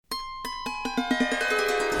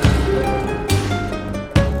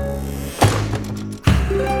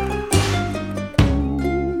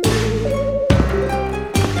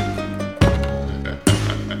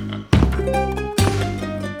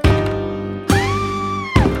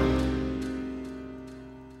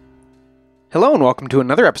Hello and welcome to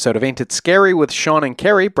another episode of Ain't It Scary with Sean and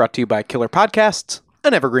Carrie, brought to you by Killer Podcasts,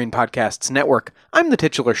 an Evergreen Podcasts network. I'm the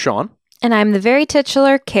titular Sean. And I'm the very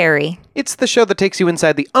titular Carrie. It's the show that takes you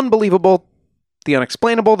inside the unbelievable, the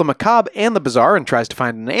unexplainable, the macabre, and the bizarre and tries to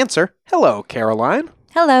find an answer. Hello, Caroline.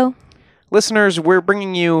 Hello. Listeners, we're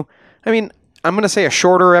bringing you, I'm going to say a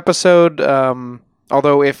shorter episode,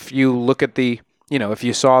 although if you look at if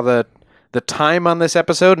you saw the time on this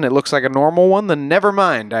episode and it looks like a normal one, then never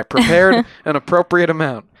mind. I prepared an appropriate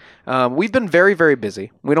amount. We've been very, very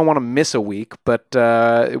busy. We don't want to miss a week, but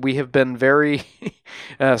we have been very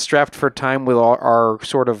strapped for time with our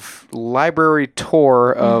sort of library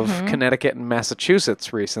tour of Connecticut and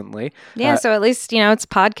Massachusetts recently. Yeah, so at least, it's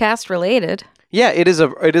podcast related. Yeah, it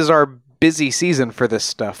is our busy season for this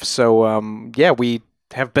stuff. So, we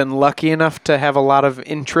have been lucky enough to have a lot of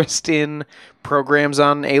interest in programs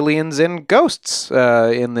on aliens and ghosts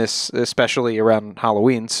in this, especially around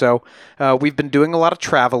Halloween. So we've been doing a lot of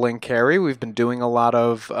traveling, Carrie. We've been doing a lot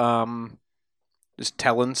of just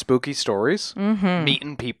telling spooky stories,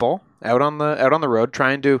 meeting people out on the road,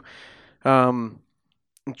 trying to,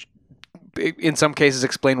 in some cases,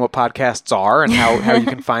 explain what podcasts are and how you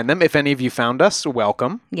can find them. If any of you found us,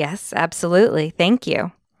 welcome. Yes, absolutely. Thank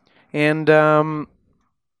you. And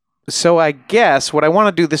so I guess what I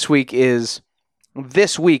want to do this week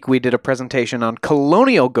we did a presentation on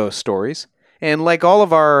Colonial Ghost stories, and like all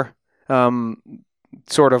of our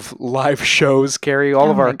sort of live shows, Carrie, all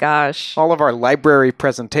of our library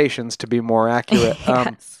presentations, to be more accurate.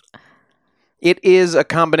 Yes. It is a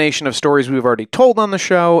combination of stories we've already told on the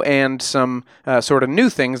show and some sort of new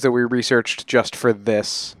things that we researched just for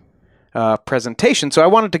this presentation. So I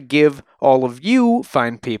wanted to give all of you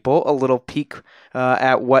fine people a little peek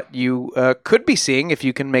at what you could be seeing if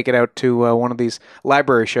you can make it out to one of these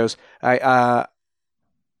library shows. I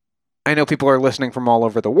know people are listening from all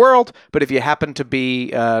over the world, but if you happen to be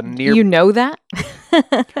near... You know that?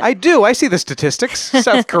 I do. I see the statistics.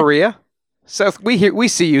 South Korea. We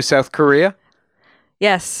see you, South Korea.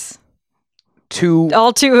 Yes.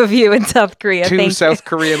 All two of you in South Korea. Two South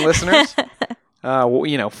Korean listeners.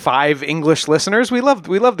 5 English listeners. We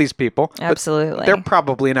love these people. Absolutely. They're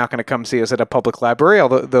probably not going to come see us at a public library,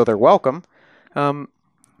 although they're welcome.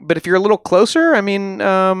 But if you're a little closer,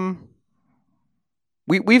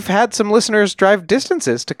 we've had some listeners drive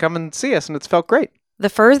distances to come and see us, and it's felt great. The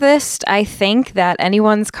furthest I think that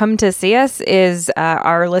anyone's come to see us is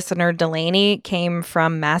our listener Delaney came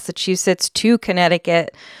from Massachusetts to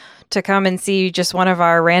Connecticut to come and see just one of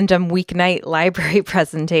our random weeknight library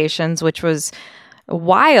presentations, which was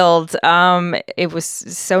wild. It was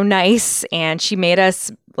so nice, and she made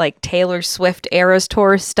us like Taylor Swift Eras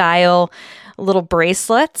Tour style little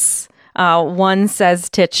bracelets. One says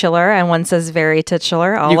titular and one says very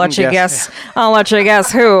titular. I'll let you guess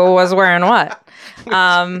who was wearing what.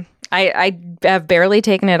 I have barely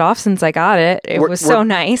taken it off since I got it. It was so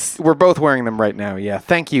nice. We're both wearing them right now. Yeah.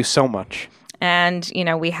 Thank you so much. And,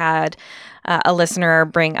 we had a listener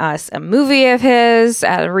bring us a movie of his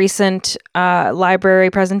at a recent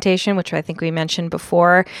library presentation, which I think we mentioned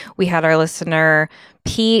before. We had our listener,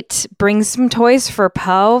 Pete, bring some toys for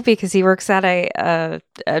Poe because he works at a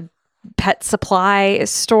pet supply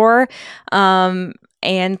store. And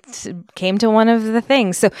came to one of the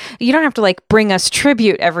things. So you don't have to bring us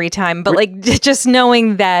tribute every time, but just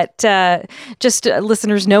knowing that,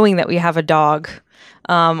 listeners knowing that we have a dog,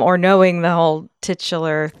 or knowing the whole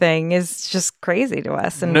titular thing is just crazy to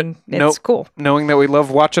us, and it's cool. Knowing that we love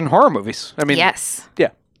watching horror movies. Yes. Yeah.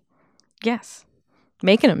 Yes.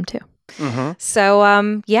 Making them too. Mm-hmm.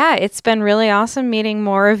 So, it's been really awesome meeting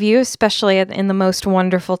more of you, especially in the most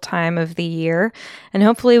wonderful time of the year. And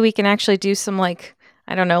hopefully we can actually do some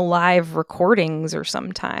live recordings or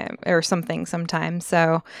something sometime.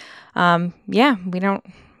 So, we don't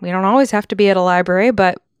always have to be at a library,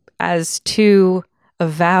 but as two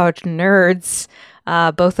avowed nerds,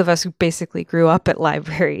 both of us basically grew up at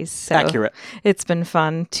libraries. So accurate. It's been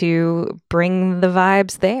fun to bring the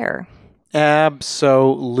vibes there.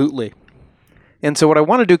 Absolutely. And so what I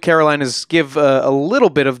want to do, Caroline, is give a little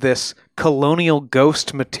bit of this Colonial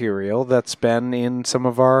Ghost material that's been in some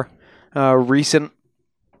of our recent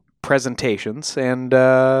presentations. And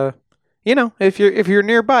if you're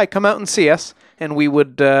nearby, come out and see us, and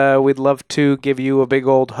we'd love to give you a big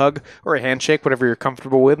old hug or a handshake, whatever you're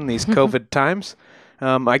comfortable with in these COVID times.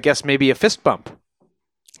 I guess maybe a fist bump.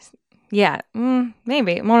 Yeah,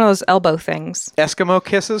 maybe one of those elbow things. Eskimo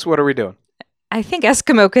kisses. What are we doing? I think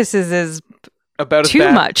Eskimo kisses is about as too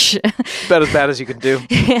bad, much. About as bad as you can do.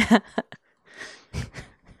 Yeah.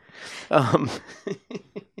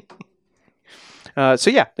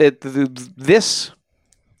 This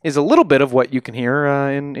is a little bit of what you can hear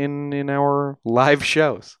in our live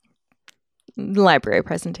shows. Library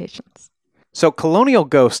presentations. So Colonial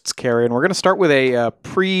Ghosts, Carrie, and we're going to start with a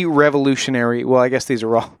pre-revolutionary, well, I guess these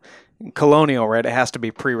are all colonial, right? It has to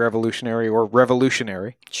be pre-revolutionary or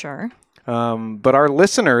revolutionary. Sure. But our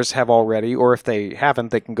listeners have already, or if they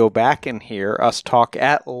haven't, they can go back and hear us talk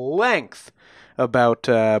at length about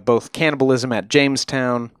both cannibalism at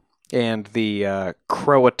Jamestown and the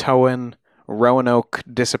Croatoan Roanoke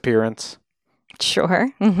disappearance. Sure.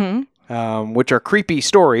 Mm-hmm. Which are creepy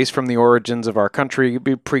stories from the origins of our country,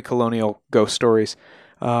 pre-colonial ghost stories.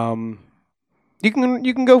 You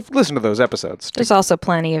can go listen to those episodes. There's also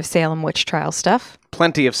plenty of Salem witch trial stuff.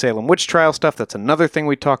 Plenty of Salem witch trial stuff. That's another thing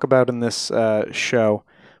we talk about in this show.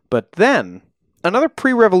 But then, another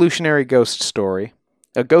pre-revolutionary ghost story,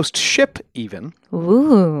 a ghost ship even,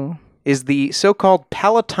 Ooh. is the so-called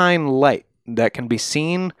Palatine Light that can be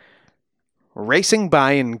seen racing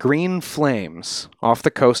by in green flames off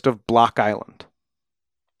the coast of Block Island.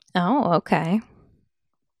 Oh, okay.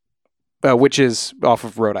 Which is off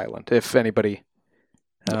of Rhode Island, if anybody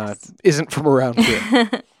isn't from around here.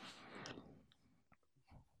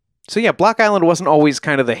 So yeah, Block Island wasn't always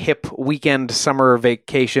kind of the hip weekend summer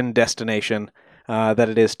vacation destination that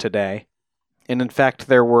it is today. And in fact,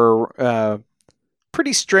 there were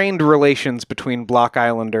pretty strained relations between Block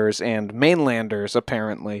Islanders and mainlanders,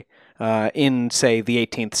 apparently, in, say, the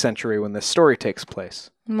 18th century when this story takes place.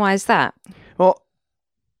 Why is that? Well,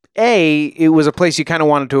 it was a place you kind of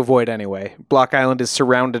wanted to avoid anyway. Block Island is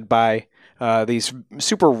surrounded by these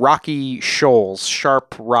super rocky shoals,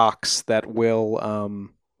 sharp rocks that will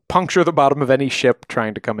puncture the bottom of any ship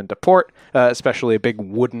trying to come into port, especially a big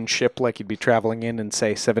wooden ship like you'd be traveling in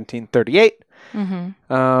say, 1738.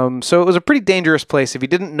 Mm-hmm. So it was a pretty dangerous place. If you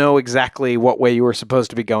didn't know exactly what way you were supposed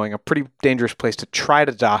to be going, a pretty dangerous place to try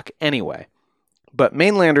to dock anyway. But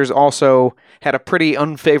mainlanders also had a pretty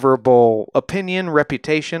unfavorable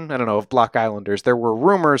reputation, I don't know, of Block Islanders. There were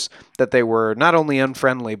rumors that they were not only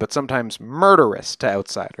unfriendly, but sometimes murderous to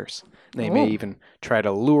outsiders. They may even try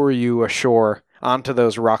to lure you ashore onto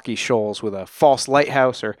those rocky shoals with a false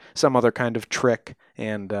lighthouse or some other kind of trick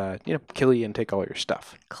and, kill you and take all your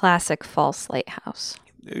stuff. Classic false lighthouse.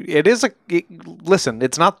 Listen,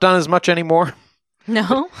 it's not done as much anymore.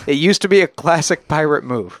 No? It used to be a classic pirate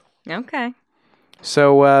move. Okay.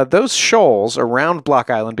 So those shoals around Block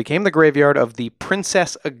Island became the graveyard of the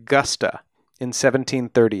Princess Augusta in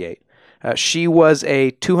 1738. She was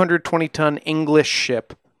a 220-ton English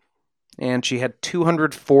ship, and she had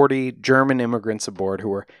 240 German immigrants aboard who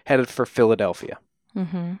were headed for Philadelphia.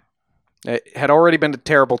 Mm-hmm. It had already been a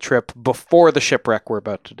terrible trip before the shipwreck we're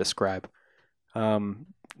about to describe.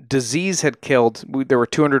 Disease had killed, there were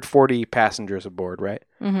 240 passengers aboard, right?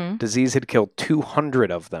 Mm-hmm. Disease had killed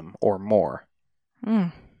 200 of them or more.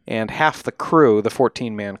 Mm. And half the crew, the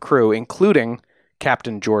 14-man crew, including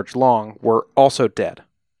Captain George Long, were also dead.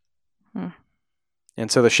 Mm.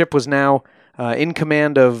 And so the ship was now in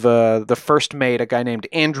command of the first mate, a guy named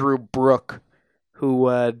Andrew Brooke,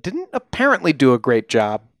 who didn't apparently do a great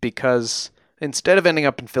job because instead of ending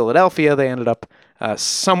up in Philadelphia, they ended up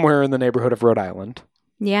somewhere in the neighborhood of Rhode Island.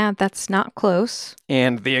 Yeah, that's not close.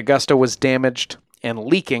 And the Augusta was damaged and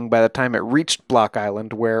leaking by the time it reached Block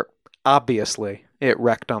Island, where obviously it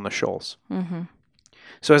wrecked on the shoals. Mm-hmm.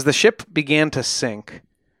 So as the ship began to sink,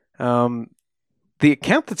 the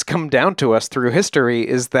account that's come down to us through history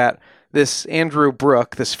is that this Andrew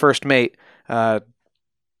Brooke, this first mate,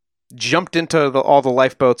 jumped into all the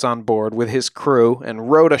lifeboats on board with his crew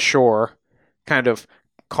and rowed ashore, kind of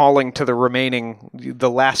calling to the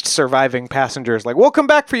last surviving passengers, like, we'll come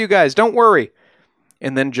back for you guys, don't worry.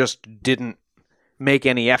 And then just didn't make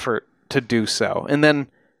any effort to do so. And then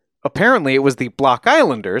apparently it was the Block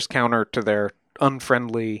Islanders, counter to their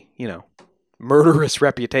unfriendly, murderous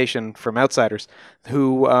reputation from outsiders,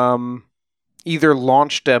 who either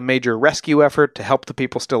launched a major rescue effort to help the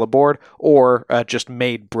people still aboard or just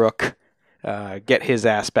made Brooke get his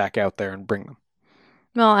ass back out there and bring them.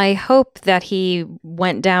 Well, I hope that he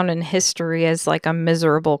went down in history as like a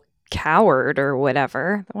miserable coward or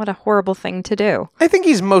whatever. What a horrible thing to do. I think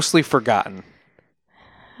he's mostly forgotten.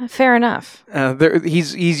 Fair enough.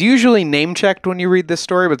 He's usually name-checked when you read this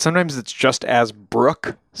story, but sometimes it's just as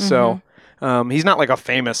Brooke. So he's not like a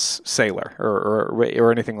famous sailor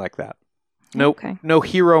or anything like that. No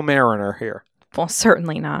hero mariner here. Well,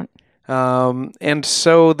 certainly not. And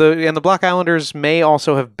so the Block Islanders may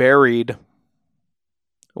also have buried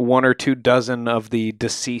 1 or 2 dozen of the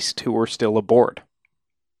deceased who were still aboard.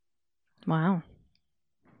 Wow.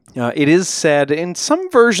 It is said in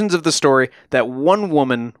some versions of the story that one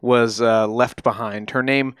woman was left behind. Her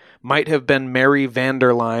name might have been Mary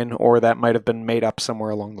Vanderline, or that might have been made up somewhere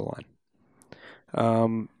along the line.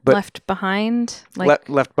 But left behind?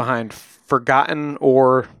 left behind, forgotten,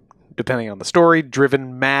 or, depending on the story,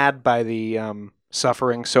 driven mad by the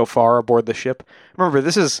suffering so far aboard the ship. Remember,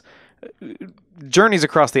 this is... journeys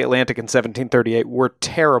across the Atlantic in 1738 were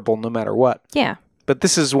terrible no matter what. Yeah. But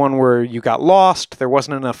this is one where you got lost, there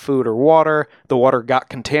wasn't enough food or water, the water got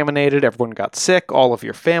contaminated, everyone got sick, all of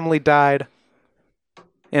your family died.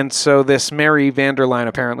 And so this Mary Vanderline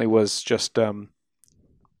apparently was just,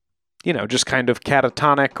 just kind of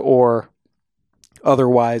catatonic or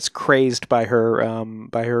otherwise crazed by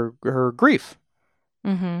her grief.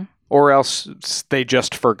 Mm-hmm. Or else they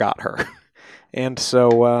just forgot her. And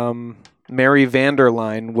so Mary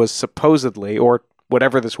Vanderline was supposedly, or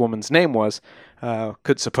whatever this woman's name was,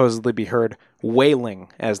 could supposedly be heard wailing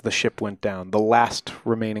as the ship went down, the last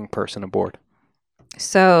remaining person aboard.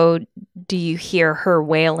 So do you hear her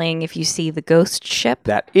wailing if you see the ghost ship?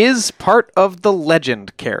 That is part of the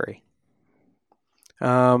legend, Carrie.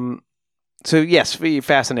 So yes,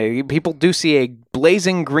 fascinating. People do see a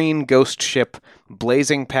blazing green ghost ship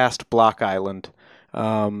blazing past Block Island.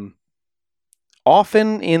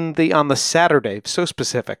 Often on the Saturday, so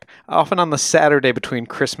specific, often on the Saturday between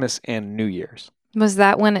Christmas and New Year's. Was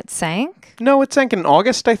that when it sank? No, it sank in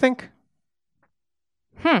August, I think.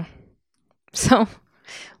 So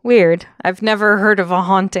weird. I've never heard of a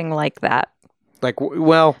haunting like that. Like,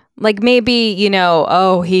 well... Like maybe,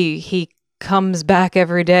 he comes back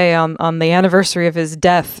every day on the anniversary of his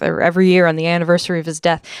death, or every year on the anniversary of his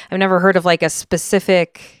death. I've never heard of like a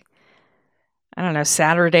specific... I don't know,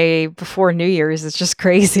 Saturday before New Year's. It's just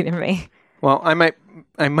crazy to me. Well, I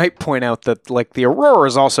might point out that like the aurora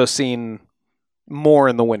is also seen more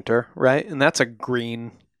in the winter, right? And that's a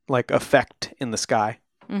green like effect in the sky.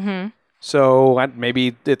 Mm-hmm. So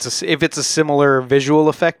maybe if it's a similar visual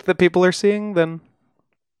effect that people are seeing, then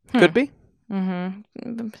could be.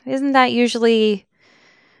 Mm-hmm. Isn't that usually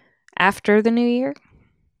after the New Year?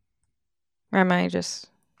 Or am I just...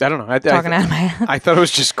 I don't know. Talking out of my head. I thought it was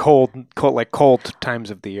just cold times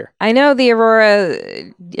of the year. I know the aurora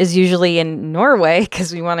is usually in Norway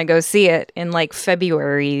because we want to go see it in like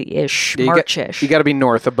February-ish, March-ish. You got to be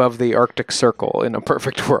north above the Arctic Circle in a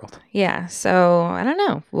perfect world. Yeah, so I don't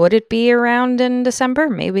know. Would it be around in December?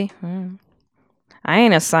 Maybe. I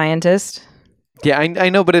ain't a scientist. Yeah, I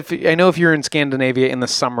know, but if you're in Scandinavia in the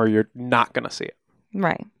summer, you're not going to see it.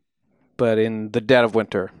 Right. But in the dead of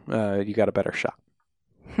winter, you got a better shot.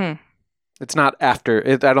 It's not after...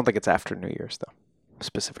 I don't think it's after New Year's, though,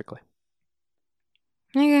 specifically.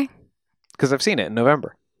 Okay. Because I've seen it in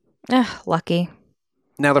November. Lucky.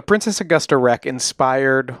 Now, the Princess Augusta wreck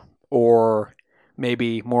inspired, or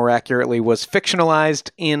maybe more accurately, was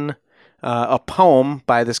fictionalized in a poem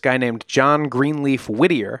by this guy named John Greenleaf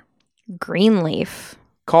Whittier. Greenleaf?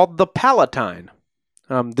 Called The Palatine.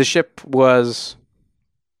 The ship was...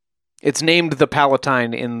 It's named the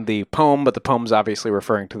Palatine in the poem, but the poem's obviously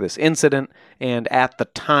referring to this incident. And at the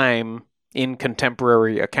time, in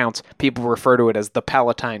contemporary accounts, people refer to it as the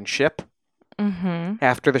Palatine ship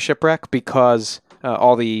after the shipwreck because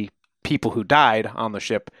all the people who died on the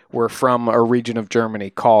ship were from a region of Germany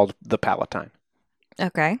called the Palatine.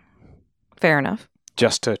 Okay, fair enough.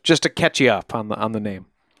 Just to catch you up on the name.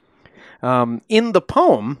 In the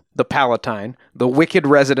poem, The Palatine, the wicked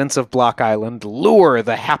residents of Block Island lure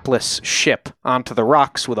the hapless ship onto the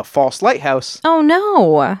rocks with a false lighthouse. Oh,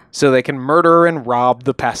 no. So they can murder and rob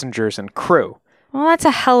the passengers and crew. Well, that's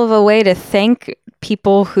a hell of a way to thank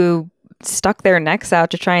people who stuck their necks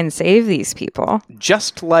out to try and save these people.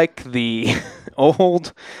 Just like the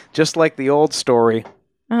old story.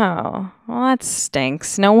 Oh, well, that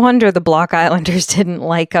stinks. No wonder the Block Islanders didn't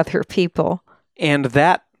like other people. And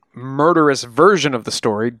that murderous version of the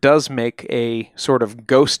story does make a sort of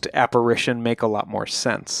ghost apparition make a lot more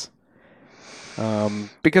sense.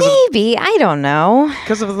 Because I don't know.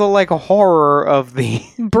 Because of the like horror of the...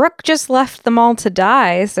 Brooke just left them all to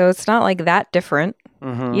die, so it's not like that different.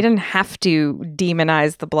 Mm-hmm. You didn't have to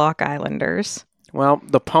demonize the Block Islanders. Well,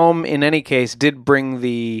 the poem, in any case, did bring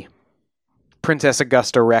the Princess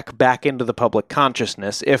Augusta wreck back into the public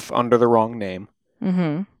consciousness, if under the wrong name.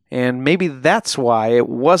 Mm-hmm. And maybe that's why it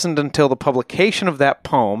wasn't until the publication of that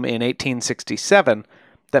poem in 1867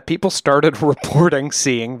 that people started reporting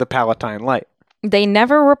seeing the Palatine light. They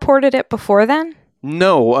never reported it before then?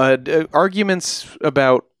 No. Arguments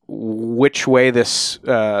about which way this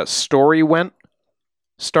story went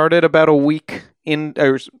started about a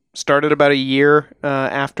year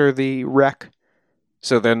after the wreck.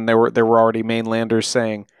 So then there were already mainlanders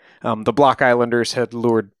saying the Block Islanders had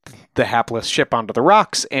lured the hapless ship onto the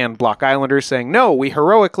rocks, and Block Islanders saying, no, we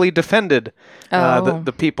heroically defended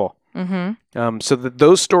the people. So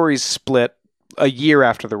those stories split a year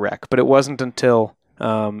after the wreck, but it wasn't until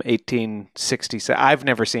 1867. I've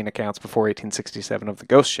never seen accounts before 1867 of the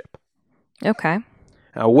ghost ship. Okay.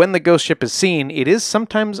 When the ghost ship is seen, it is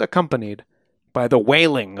sometimes accompanied by the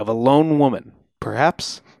wailing of a lone woman.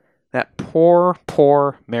 Perhaps that poor,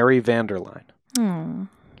 poor Mary Vanderline. Hmm.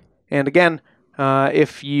 And again,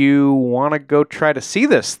 if you want to go try to see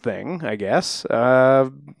this thing, I guess,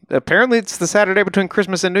 apparently it's the Saturday between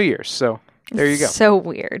Christmas and New Year's. So there you go. So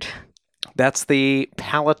weird. That's the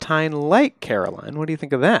Palatine Light, Caroline. What do you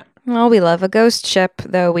think of that? Well, we love a ghost ship,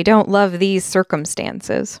 though we don't love these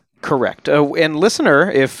circumstances. Correct. And listener,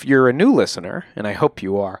 if you're a new listener, and I hope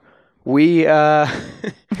you are, we...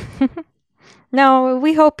 No,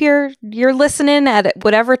 we hope you're listening at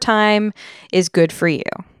whatever time is good for you.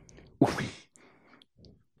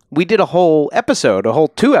 We did a whole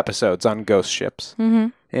 2 episodes on ghost ships. Mm-hmm.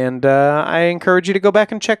 And I encourage you to go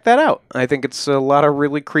back and check that out. I think it's a lot of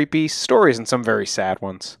really creepy stories and some very sad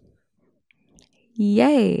ones.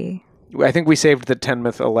 Yay. I think we saved the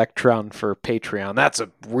 10th Electron for Patreon. That's a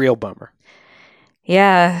real bummer.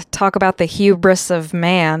 Yeah, talk about the hubris of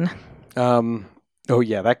man. Oh,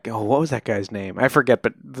 yeah. What was that guy's name? I forget,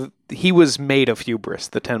 but he was made of hubris,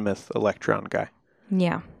 the 10th Electron guy.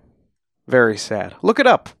 Yeah. Very sad. Look it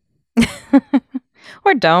up.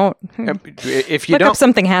 Or don't. If you Look don't, up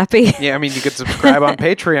something happy. Yeah, I mean, you could subscribe on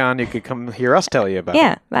Patreon. You could come hear us tell you about it.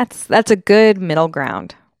 Yeah, that's a good middle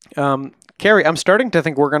ground. Carrie, I'm starting to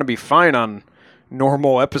think we're going to be fine on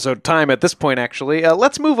normal episode time at this point, actually.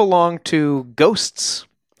 Let's move along to Ghosts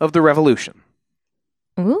of the Revolution.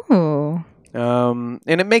 Ooh. And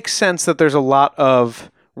it makes sense that there's a lot of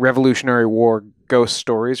Revolutionary War ghost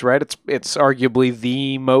stories, right? It's arguably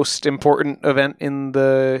the most important event in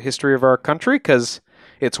the history of our country because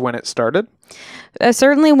it's when it started.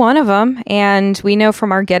 Certainly one of them. And we know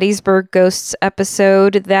from our Gettysburg Ghosts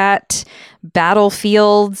episode that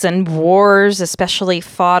battlefields and wars, especially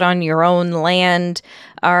fought on your own land,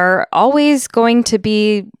 are always going to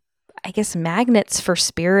be, I guess, magnets for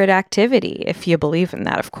spirit activity, if you believe in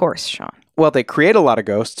that, of course, Sean. Well, they create a lot of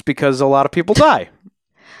ghosts because a lot of people die.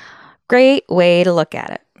 Great way to look at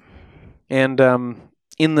it. And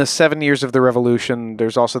in the 7 years of the Revolution,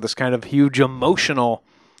 there's also this kind of huge emotional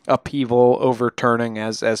upheaval overturning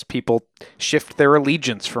as people shift their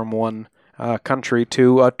allegiance from one country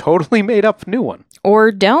to a totally made-up new one.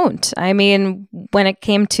 Or don't. I mean, when it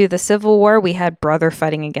came to the Civil War, we had brother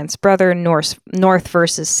fighting against brother, North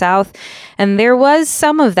versus South. And there was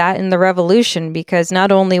some of that in the Revolution because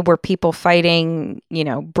not only were people fighting,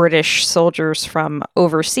 British soldiers from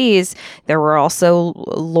overseas, there were also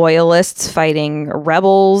loyalists fighting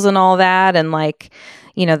rebels and all that. And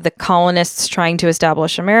the colonists trying to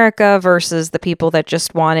establish America versus the people that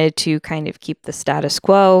just wanted to kind of keep the status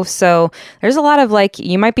quo. So there's a lot of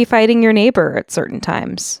you might be fighting your neighbor at certain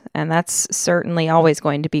times. And that's certainly always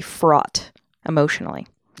going to be fraught emotionally.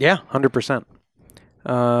 Yeah, 100%.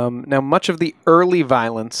 Now, much of the early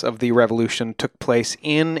violence of the Revolution took place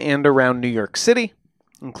in and around New York City,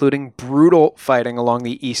 including brutal fighting along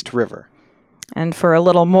the East River. And for a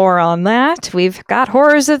little more on that, we've got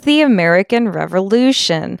Horrors of the American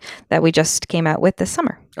Revolution that we just came out with this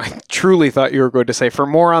summer. I truly thought you were going to say, for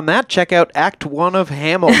more on that, check out Act 1 of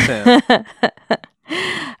Hamilton.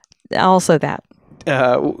 Also that.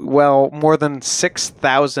 More than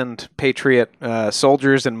 6,000 Patriot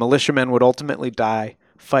soldiers and militiamen would ultimately die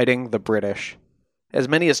fighting the British. As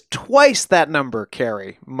many as twice that number,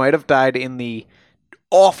 Carrie, might have died in the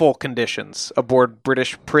awful conditions aboard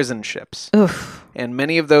British prison ships. Oof. And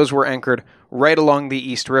many of those were anchored right along the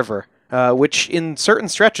East River, which in certain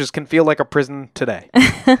stretches can feel like a prison today.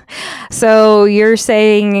 So you're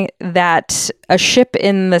saying that a ship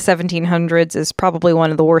in the 1700s is probably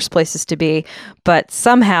one of the worst places to be, but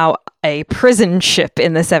somehow a prison ship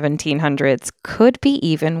in the 1700s could be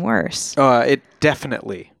even worse. It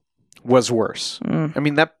definitely was worse. I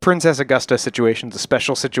mean, that Princess Augusta situation's a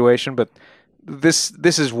special situation, but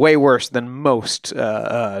this is way worse than most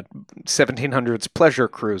 1700s pleasure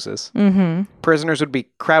cruises. Mm-hmm. Prisoners would be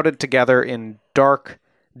crowded together in dark,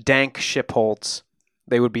 dank ship holds.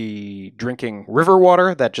 They would be drinking river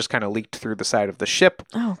water that just kind of leaked through the side of the ship.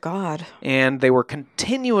 Oh, God. And they were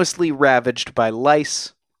continuously ravaged by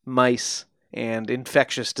lice, mice, and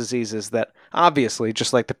infectious diseases that obviously,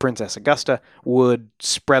 just like the Princess Augusta, would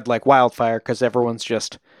spread like wildfire because everyone's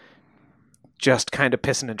just kind of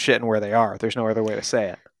pissing and shitting where they are. There's no other way to say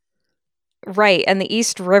it. Right, and the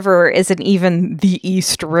East River isn't even the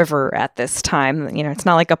East River at this time. It's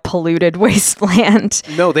not like a polluted wasteland.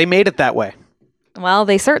 No, they made it that way. Well,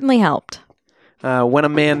 they certainly helped. When a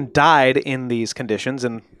man died in these conditions,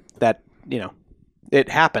 and that, it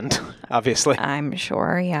happened, obviously. I'm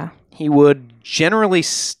sure, yeah. He would generally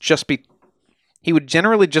just be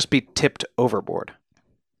tipped overboard.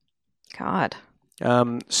 God.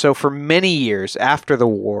 So for many years after the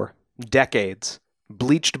war, decades,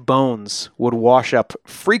 bleached bones would wash up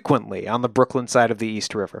frequently on the Brooklyn side of the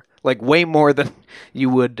East River, like way more than you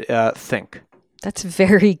would think. That's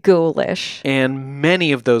very ghoulish. And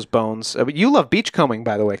many of those bones... you love beachcombing,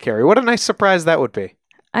 by the way, Carrie. What a nice surprise that would be.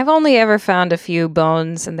 I've only ever found a few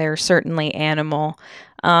bones, and they're certainly animal.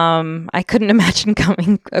 I couldn't imagine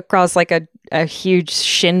coming across like a huge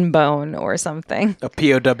shin bone or something. A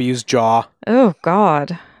POW's jaw. Oh,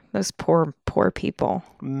 God. Those poor people.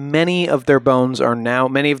 Many of the ones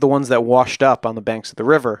that washed up on the banks of the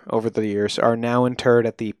river over the years are now interred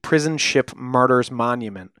at the Prison Ship Martyrs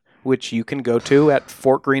Monument, which you can go to at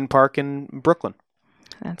Fort Greene Park in Brooklyn.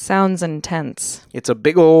 That sounds intense. It's a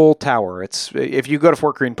big old tower. If you go to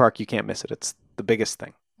Fort Greene Park, you can't miss it. It's the biggest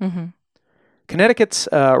thing. Mm-hmm. Connecticut's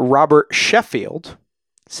Robert Sheffield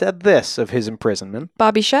said this of his imprisonment.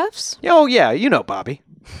 Bobby Chefs? Oh, yeah, you know Bobby.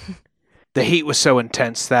 The heat was so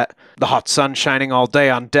intense that, the hot sun shining all day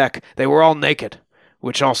on deck, they were all naked,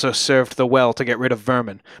 which also served the well to get rid of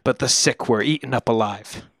vermin, but the sick were eaten up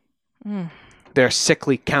alive. Their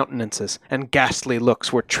sickly countenances and ghastly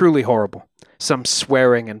looks were truly horrible, some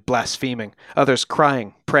swearing and blaspheming, others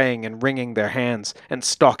crying, praying, and wringing their hands, and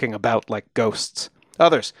stalking about like ghosts.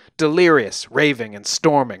 Others delirious, raving, and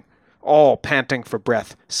storming, all panting for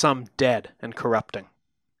breath, some dead and corrupting.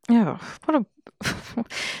 Oh, what a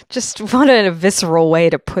visceral way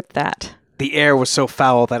to put that. The air was so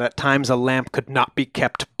foul that at times a lamp could not be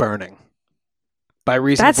kept burning.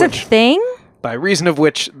 That's a thing? By reason of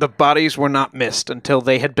which the bodies were not missed until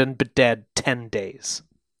they had been dead 10 days.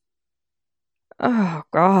 Oh,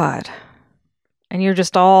 God. And you're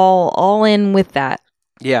just all in with that.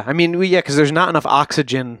 Yeah, because there's not enough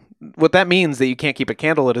oxygen. What that means that you can't keep a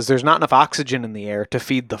candle lit is there's not enough oxygen in the air to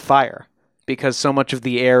feed the fire, because so much of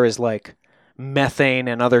the air is like methane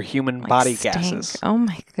and other human body stink. gases. Oh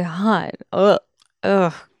my God.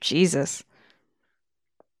 Ugh, Jesus.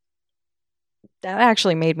 That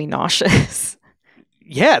actually made me nauseous.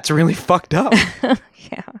 Yeah, it's really fucked up.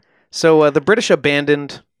 Yeah. So the British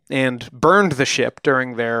abandoned and burned the ship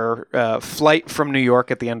during their flight from New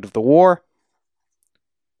York at the end of the war.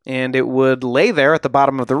 And it would lay there at the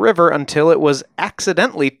bottom of the river until it was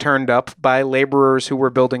accidentally turned up by laborers who were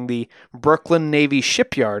building the Brooklyn Navy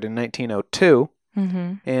Shipyard in 1902.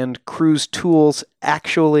 Mm-hmm. And crew's tools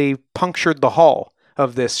actually punctured the hull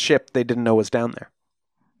of this ship they didn't know was down there.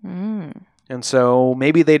 Mm. And so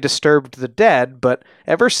maybe they disturbed the dead, but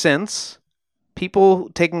ever since, people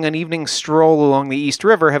taking an evening stroll along the East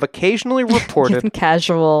River have occasionally reported...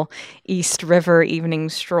 Casual East River evening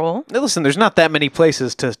stroll. Now listen, there's not that many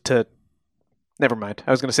places to... Never mind.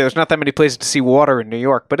 I was going to say there's not that many places to see water in New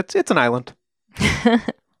York, but it's an island.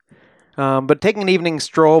 But taking an evening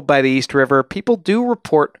stroll by the East River, people do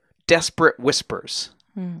report desperate whispers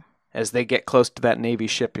as they get close to that Navy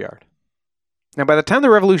shipyard. Now, by the time the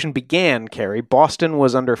revolution began, Carrie, Boston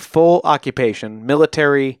was under full occupation,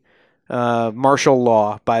 military, martial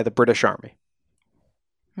law by the British Army.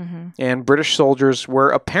 Mm-hmm. And British soldiers were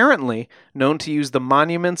apparently known to use the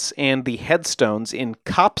monuments and the headstones in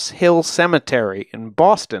Copp's Hill Cemetery in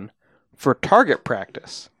Boston for target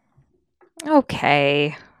practice.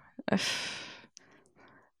 Okay.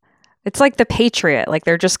 It's like the Patriot. Like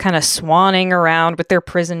they're just kind of swanning around with their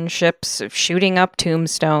prison ships, shooting up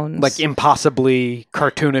tombstones. Like impossibly,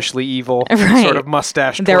 cartoonishly evil, right. Sort of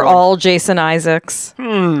mustache. They're all Jason Isaacs.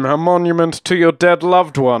 A monument to your dead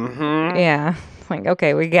loved one. Yeah. Like,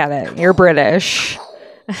 okay, we get it. You're British.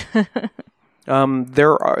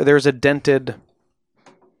 There's a dented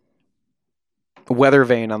weather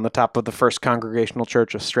vane on the top of the First Congregational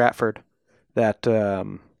Church of Stratford that...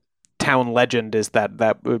 town legend is that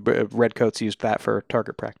redcoats used that for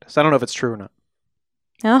target practice. I don't know if it's true or not.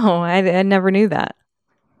 Oh, I never knew that.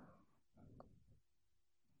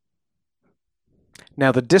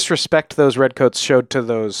 Now, the disrespect those redcoats showed to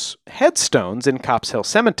those headstones in Copp's Hill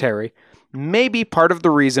Cemetery may be part of the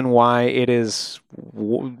reason why it is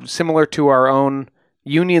similar to our own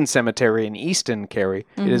Union Cemetery in Easton, Carrie.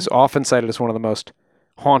 Mm-hmm. It is often cited as one of the most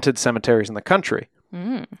haunted cemeteries in the country.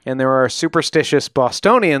 Mm. And there are superstitious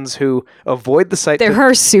Bostonians who avoid the site. There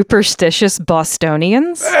are superstitious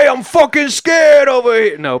Bostonians? Hey, I'm fucking scared over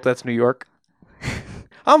here. Nope, that's New York.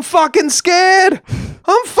 I'm fucking scared.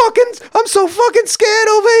 I'm so fucking scared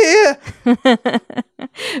over here.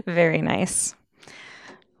 Very nice.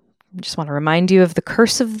 I just want to remind you of the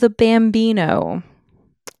Curse of the Bambino.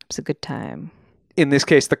 It's a good time. In this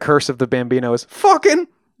case, the Curse of the Bambino is fucking.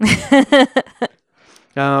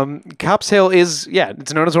 Copp's Hill is,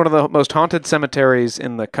 it's known as one of the most haunted cemeteries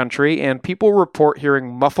in the country, and people report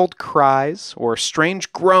hearing muffled cries or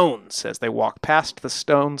strange groans as they walk past the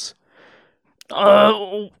stones.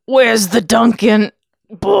 Where's the Duncan?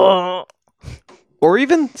 Buh. Or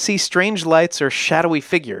even see strange lights or shadowy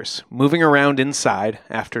figures moving around inside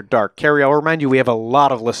after dark. Carrie, I'll remind you, we have a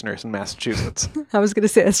lot of listeners in Massachusetts. I was going to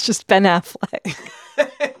say, it's just Ben Affleck.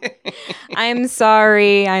 I'm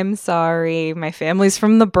sorry. My family's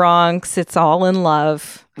from the Bronx. It's all in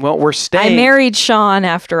love. Well, we're staying. I married Sean,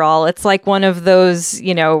 after all. It's like one of those,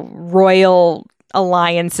 royal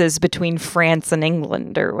alliances between France and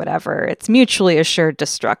England or whatever. It's mutually assured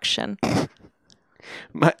destruction.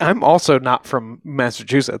 I'm also not from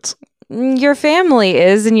Massachusetts. Your family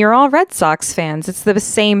is, and you're all Red Sox fans. It's the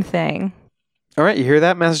same thing. All right, you hear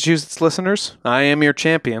that, Massachusetts listeners? I am your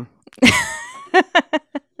champion.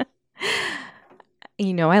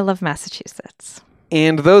 I love Massachusetts.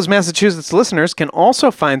 And those Massachusetts listeners can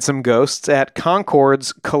also find some ghosts at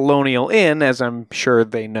Concord's Colonial Inn, as I'm sure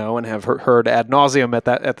they know and have heard ad nauseum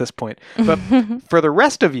at this point. But for the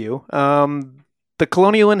rest of you, the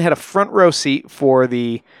Colonial Inn had a front row seat for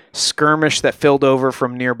the skirmish that filled over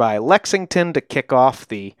from nearby Lexington to kick off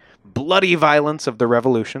the bloody violence of the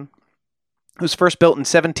Revolution. It was first built in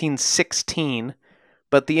 1716,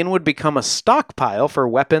 but the inn would become a stockpile for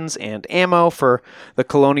weapons and ammo for the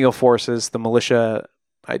colonial forces, the militia,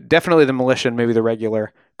 definitely the militia and maybe the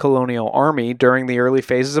regular colonial army during the early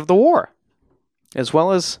phases of the war, as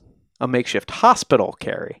well as a makeshift hospital,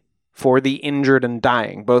 Carrie, for the injured and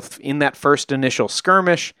dying, both in that first initial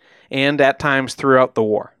skirmish and at times throughout the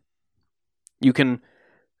war. You can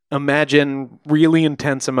imagine really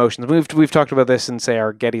intense emotions. We've talked about this in, say,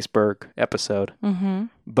 our Gettysburg episode. Mm-hmm.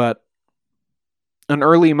 But an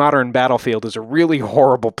early modern battlefield is a really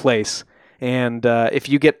horrible place. And if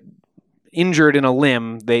you get injured in a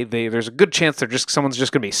limb, there's a good chance someone's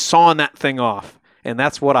just going to be sawing that thing off. And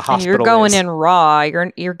that's what a hospital is. You're going in raw.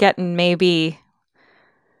 You're getting maybe...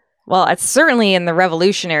 Well, it's certainly in the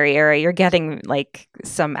Revolutionary era. You're getting, like,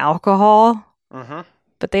 some alcohol. Mm-hmm.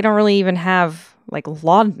 But they don't really even have, like,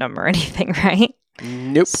 laudanum or anything, right?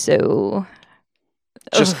 Nope. So...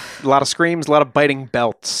 Just a lot of screams, a lot of biting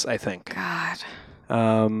belts, I think. God.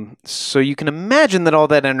 So you can imagine that all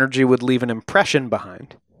that energy would leave an impression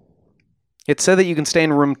behind. It's said that you can stay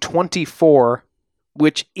in room 24,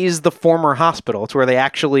 which is the former hospital. It's where they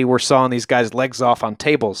actually were sawing these guys' legs off on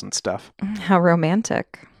tables and stuff. How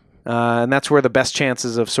romantic. And that's where the best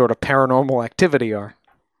chances of sort of paranormal activity are.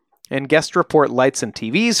 And guests report lights and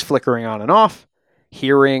TVs flickering on and off,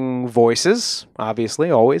 hearing voices, obviously,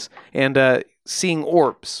 always, and seeing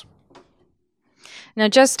orbs. Now,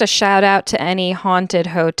 just a shout out to any haunted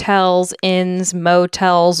hotels, inns,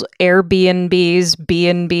 motels, Airbnbs,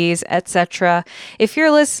 B&Bs, etc. If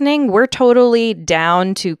you're listening, we're totally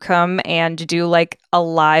down to come and do like a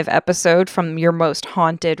live episode from your most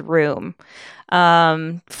haunted room.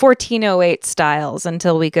 1408 styles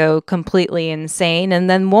until we go completely insane. And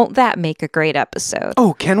then won't that make a great episode?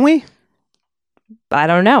 Oh, can we? I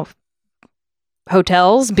don't know.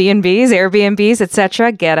 Hotels, B&Bs, Airbnbs,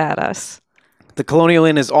 etc. Get at us. The Colonial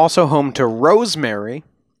Inn is also home to Rosemary,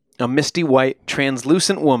 a misty white,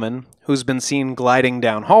 translucent woman who's been seen gliding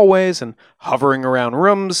down hallways and hovering around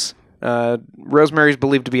rooms. Rosemary is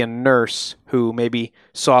believed to be a nurse who maybe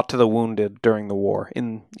saw to the wounded during the war,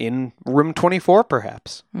 in room 24,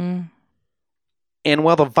 perhaps. Mm. And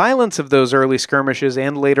while the violence of those early skirmishes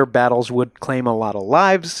and later battles would claim a lot of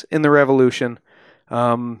lives in the Revolution,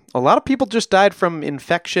 a lot of people just died from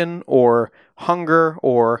infection or hunger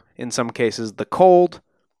or, in some cases, the cold,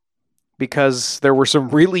 because there were some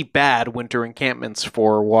really bad winter encampments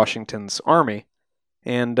for Washington's army.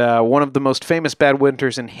 And one of the most famous bad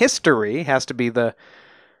winters in history has to be the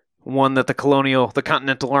one that the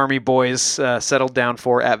Continental Army boys settled down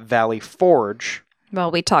for at Valley Forge. Well,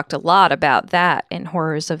 we talked a lot about that in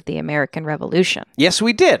Horrors of the American Revolution. Yes,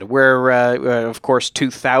 we did, where, of course,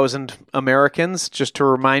 2,000 Americans, just to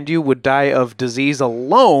remind you, would die of disease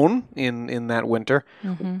alone in that winter,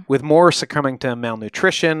 with more succumbing to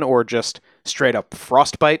malnutrition or just straight-up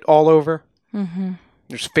frostbite all over. Mm-hmm.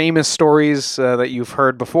 There's famous stories that you've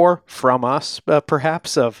heard before, from us,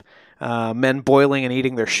 perhaps, of men boiling and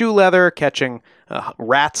eating their shoe leather, catching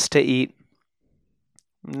rats to eat.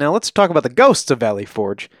 Now let's talk about the ghosts of Valley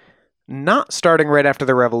Forge. Not starting right after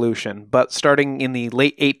the Revolution, but starting in the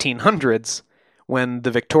late 1800s, when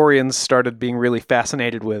the Victorians started being really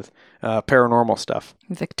fascinated with paranormal stuff.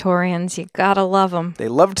 Victorians, you gotta love them. They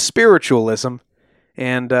loved spiritualism.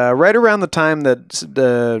 And right around the time that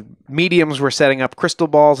the mediums were setting up crystal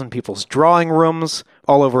balls in people's drawing rooms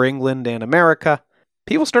all over England and America,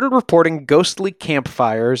 people started reporting ghostly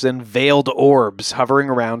campfires and veiled orbs hovering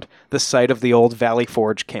around the site of the old Valley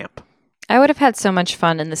Forge camp. I would have had so much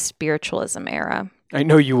fun in the spiritualism era. I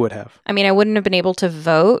know you would have. I mean, I wouldn't have been able to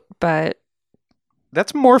vote, but...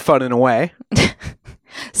 That's more fun in a way.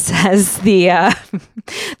 Says the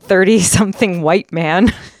 30-something white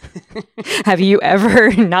man. Have you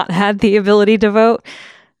ever not had the ability to vote?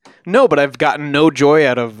 No, but I've gotten no joy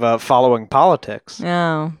out of following politics.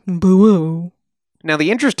 Oh, boo-oo. Now,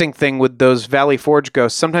 the interesting thing with those Valley Forge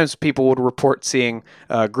ghosts, sometimes people would report seeing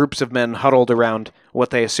groups of men huddled around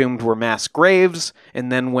what they assumed were mass graves, and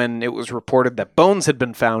then when it was reported that bones had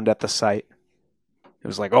been found at the site, it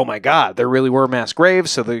was like, oh my god, there really were mass graves,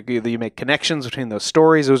 so you make connections between those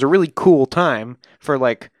stories. It was a really cool time for,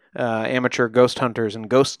 amateur ghost hunters and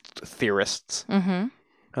ghost theorists.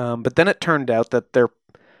 Mm-hmm. But then it turned out that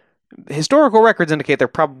historical records indicate there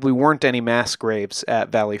probably weren't any mass graves at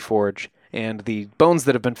Valley Forge, and the bones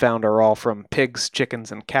that have been found are all from pigs,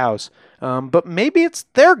 chickens, and cows. But maybe it's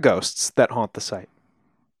their ghosts that haunt the site.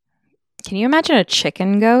 Can you imagine a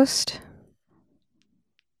chicken ghost?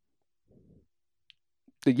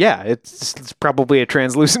 Yeah, it's probably a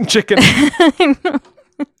translucent chicken. I know.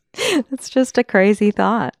 That's just a crazy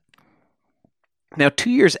thought. Now,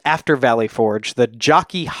 2 years after Valley Forge, the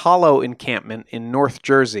Jockey Hollow encampment in North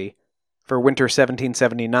Jersey for winter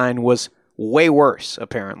 1779 was way worse,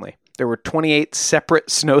 apparently. There were 28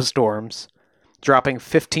 separate snowstorms, dropping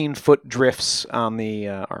 15-foot drifts on the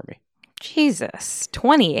army. Jesus,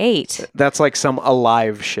 28. That's like some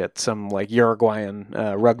alive shit, some Uruguayan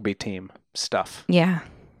rugby team stuff. Yeah.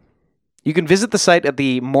 You can visit the site at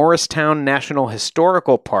the Morristown National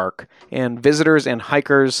Historical Park, and visitors and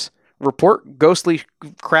hikers report ghostly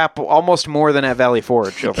crap almost more than at Valley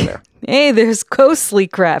Forge over there. Hey, there's ghostly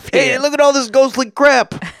crap here. Hey, look at all this ghostly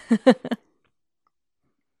crap!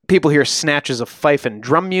 People hear snatches of fife and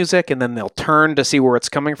drum music, and then they'll turn to see where it's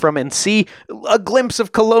coming from and see a glimpse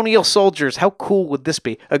of colonial soldiers. How cool would this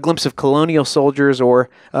be? A glimpse of colonial soldiers or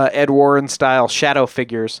Ed Warren-style shadow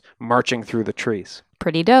figures marching through the trees.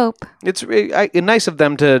 Pretty dope. It's nice of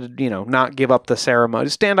them to, not give up the ceremony.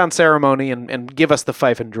 Stand on ceremony and give us the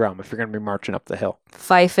fife and drum if you're going to be marching up the hill.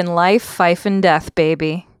 Fife in life, fife in death,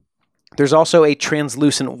 baby. There's also a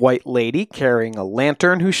translucent white lady carrying a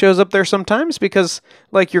lantern who shows up there sometimes because,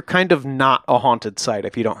 you're kind of not a haunted site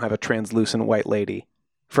if you don't have a translucent white lady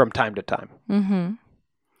from time to time.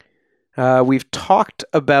 Mm-hmm. We've talked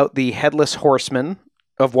about the Headless Horseman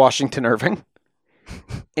of Washington Irving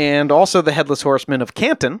and also the Headless Horseman of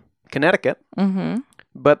Canton, Connecticut. Mm-hmm.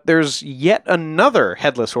 But there's yet another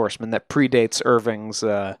Headless Horseman that predates Irving's,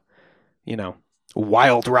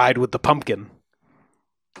 wild ride with the pumpkin.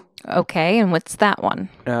 Okay, and what's that one?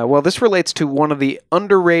 Well, this relates to one of the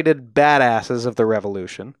underrated badasses of the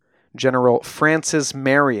Revolution, General Francis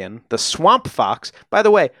Marion, the Swamp Fox. By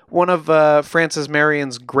the way, one of Francis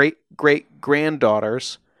Marion's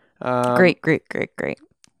great-great-granddaughters. Great. Great.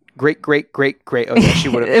 Oh, yeah, she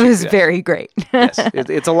would have. It was very great. Yes,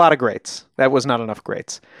 it's a lot of greats. That was not enough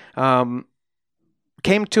greats.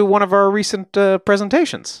 Came to one of our recent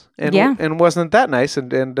presentations. And wasn't that nice?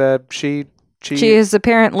 And she is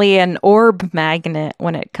apparently an orb magnet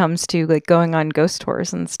when it comes to going on ghost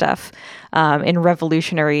tours and stuff in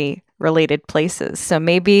revolutionary related places. So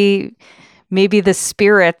maybe the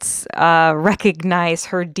spirits recognize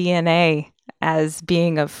her DNA as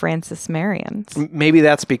being of Francis Marion's. Maybe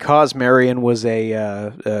that's because Marion was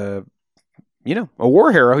a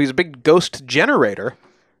war hero. He's a big ghost generator,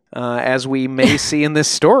 as we may see in this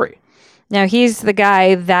story. Now, he's the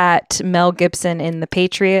guy that Mel Gibson in The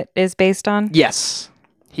Patriot is based on? Yes.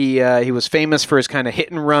 He was famous for his kind of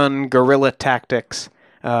hit-and-run guerrilla tactics,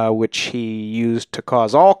 which he used to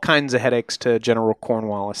cause all kinds of headaches to General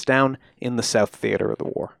Cornwallis down in the South Theater of the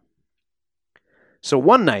War. So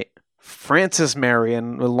one night, Francis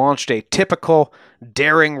Marion launched a typical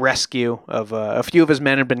daring rescue of a few of his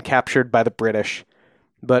men had been captured by the British.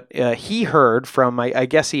 But he heard from, I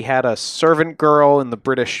guess he had a servant girl in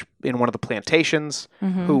one of the plantations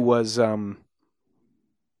who was... a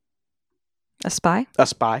spy? A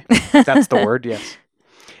spy. That's the word, yes.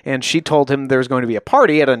 And she told him there was going to be a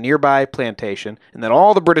party at a nearby plantation and that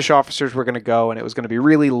all the British officers were going to go and it was going to be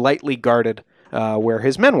really lightly guarded where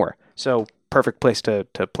his men were. So perfect place to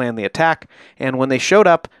plan the attack. And when they showed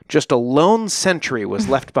up, just a lone sentry was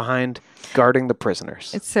left behind guarding the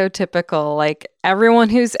prisoners. It's so typical. Like, everyone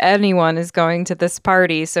who's anyone is going to this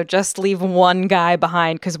party, so just leave one guy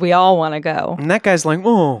behind because we all want to go. And that guy's like,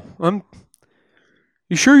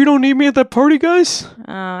 you sure you don't need me at that party, guys?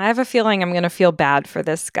 I have a feeling I'm going to feel bad for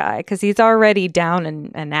this guy because he's already down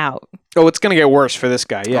and out. Oh, it's going to get worse for this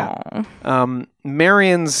guy, yeah.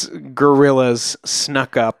 Marion's guerrillas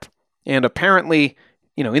snuck up, and apparently,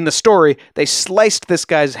 in the story, they sliced this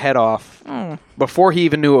guy's head off before he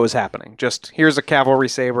even knew what was happening. Just, here's a cavalry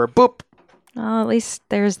saber, boop. Well, at least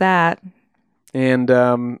there's that. And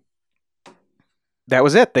that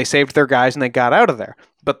was it. They saved their guys and they got out of there.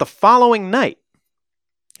 But the following night,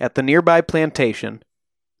 at the nearby plantation,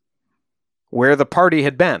 where the party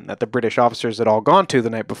had been, that the British officers had all gone to the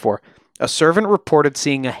night before, a servant reported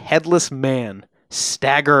seeing a headless man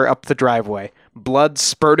stagger up the driveway, blood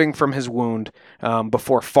spurting from his wound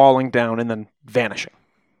before falling down and then vanishing.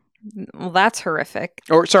 Well, that's horrific.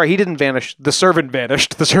 Or, sorry, he didn't vanish. The servant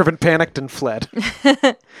vanished. The servant panicked and fled.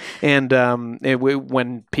 And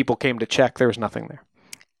when people came to check, there was nothing there.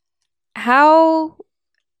 How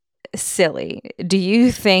silly do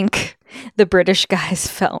you think the British guys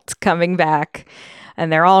felt coming back,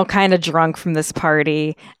 and they're all kind of drunk from this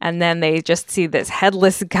party, and then they just see this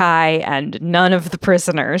headless guy and none of the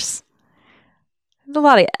prisoners? There's a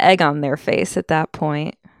lot of egg on their face at that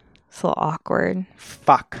point. It's a little awkward.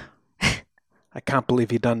 Fuck. I can't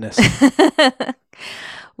believe you done this.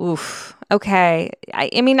 Oof. Okay.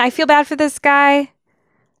 I mean, I feel bad for this guy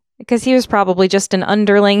because he was probably just an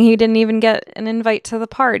underling. He didn't even get an invite to the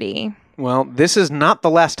party. Well, this is not the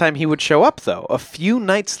last time he would show up, though. A few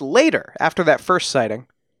nights later, after that first sighting,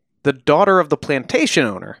 the daughter of the plantation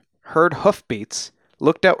owner heard hoofbeats,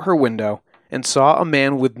 looked out her window, and saw a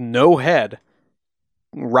man with no head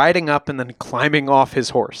riding up and then climbing off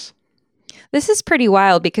his horse. This is pretty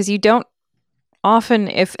wild because you don't often,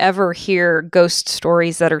 if ever, hear ghost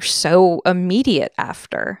stories that are so immediate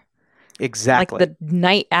after. Exactly. Like the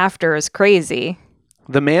night after is crazy.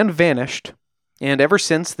 The man vanished, and ever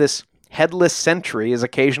since, this headless sentry is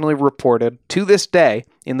occasionally reported to this day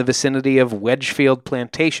in the vicinity of Wedgefield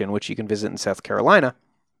Plantation, which you can visit in South Carolina.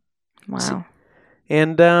 Wow.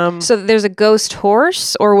 And so there's a ghost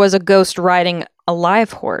horse, or was a ghost riding a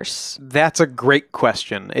live horse? That's a great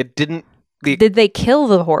question. It didn't... Did they kill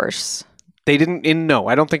the horse? They didn't... No,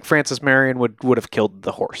 I don't think Francis Marion would have killed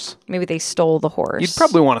the horse. Maybe they stole the horse. You'd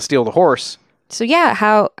probably want to steal the horse. So yeah,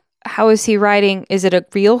 how is he riding? Is it a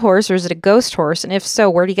real horse or is it a ghost horse? And if so,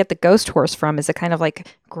 where do you get the ghost horse from? Is it kind of like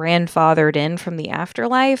grandfathered in from the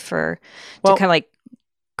afterlife, or to kind of like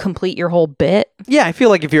complete your whole bit? Yeah, I feel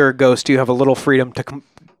like if you're a ghost, you have a little freedom to...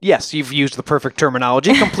 Yes, you've used the perfect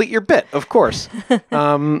terminology. Complete your bit, of course.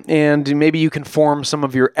 And maybe you can form some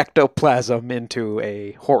of your ectoplasm into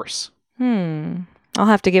a horse. I'll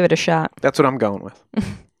have to give it a shot. That's what I'm going with.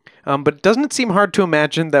 But doesn't it seem hard to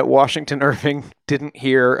imagine that Washington Irving didn't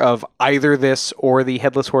hear of either this or the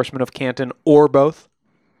Headless Horseman of Canton, or both?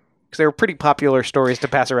 Because they were pretty popular stories to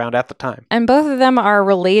pass around at the time. And both of them are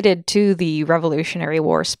related to the Revolutionary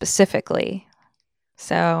War specifically.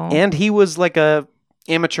 So... And he was like a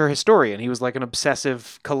amateur historian. He was like an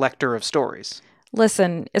obsessive collector of stories.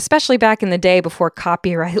 Listen, especially back in the day before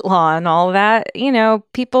copyright law and all that,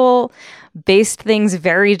 people based things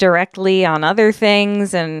very directly on other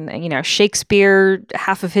things. And, Shakespeare,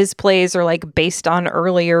 half of his plays are like based on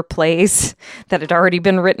earlier plays that had already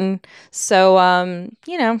been written. So,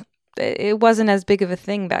 it wasn't as big of a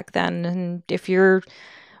thing back then. And if you're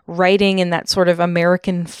writing in that sort of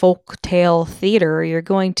American folktale theater, you're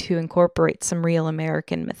going to incorporate some real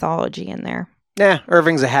American mythology in there.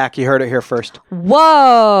 Irving's a hack. You heard it here first.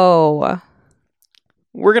 Whoa!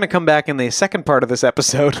 We're going to come back in the second part of this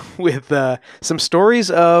episode with some stories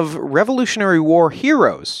of Revolutionary War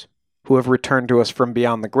heroes who have returned to us from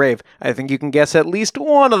beyond the grave. I think you can guess at least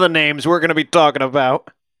one of the names we're going to be talking about.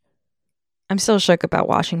 I'm still shook about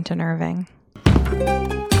Washington Irving.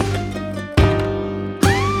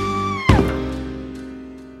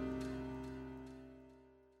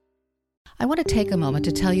 I want to take a moment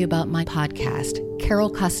to tell you about my podcast, Carol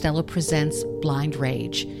Costello Presents Blind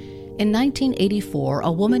Rage. In 1984,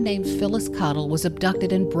 a woman named Phyllis Cottle was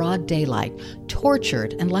abducted in broad daylight,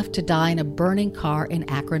 tortured, and left to die in a burning car in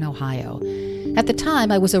Akron, Ohio. At the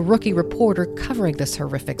time, I was a rookie reporter covering this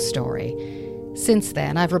horrific story. Since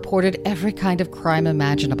then, I've reported every kind of crime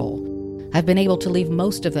imaginable. I've been able to leave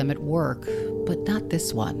most of them at work, but not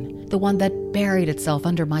this one, the one that buried itself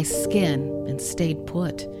under my skin and stayed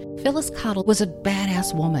put. Phyllis Cottle was a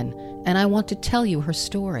badass woman, and I want to tell you her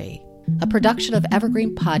story. A production of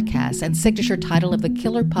Evergreen Podcasts and signature title of the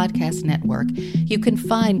Killer Podcast Network, you can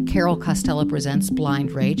find Carol Costello Presents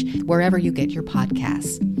Blind Rage wherever you get your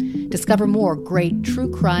podcasts. Discover more great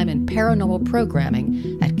true crime and paranormal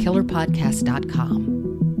programming at killerpodcast.com.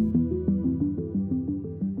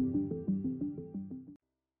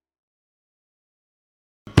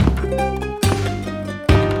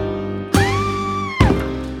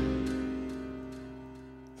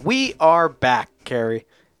 We are back, Carrie.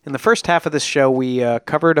 In the first half of this show, we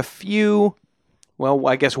covered a few, well,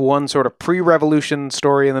 I guess one sort of pre-revolution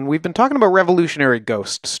story, and then we've been talking about revolutionary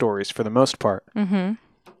ghost stories for the most part. Mm-hmm.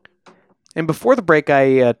 And before the break,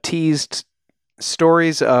 I teased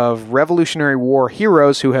stories of Revolutionary War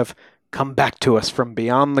heroes who have come back to us from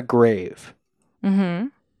beyond the grave. Mm-hmm.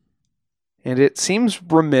 And it seems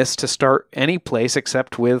remiss to start any place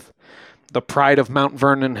except with the pride of Mount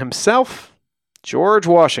Vernon himself, George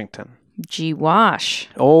Washington. G. Wash.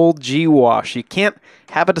 Old G. Wash. You can't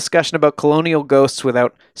have a discussion about colonial ghosts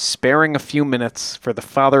without sparing a few minutes for the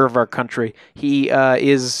father of our country. He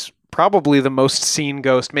is probably the most seen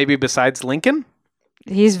ghost, maybe besides Lincoln.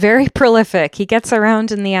 He's very prolific. He gets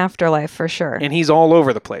around in the afterlife for sure. And he's all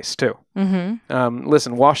over the place, too. Mm-hmm.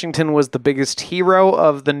 Listen, Washington was the biggest hero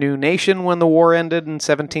of the new nation when the war ended in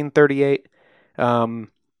 1738.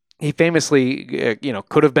 He famously,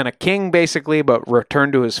 could have been a king, basically, but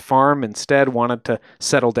returned to his farm instead, wanted to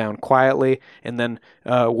settle down quietly, and then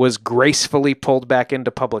was gracefully pulled back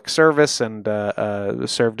into public service and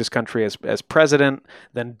served his country as president,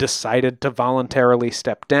 then decided to voluntarily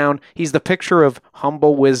step down. He's the picture of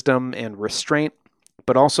humble wisdom and restraint,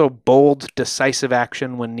 but also bold, decisive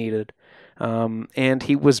action when needed. And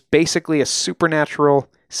he was basically a supernatural,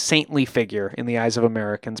 saintly figure in the eyes of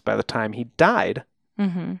Americans by the time he died.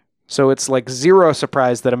 Mm-hmm. So it's like zero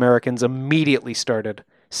surprise that Americans immediately started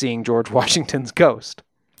seeing George Washington's ghost.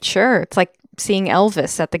 Sure. It's like seeing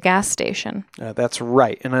Elvis at the gas station. That's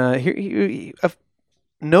right. And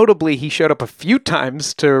notably, he showed up a few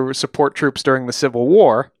times to support troops during the Civil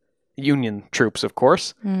War. Union troops, of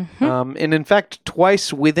course. Mm-hmm. And in fact,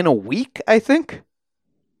 twice within a week, I think.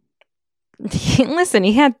 Listen,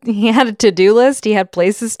 he had a to-do list. He had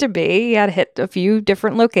places to be. He had hit a few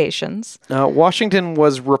different locations. Washington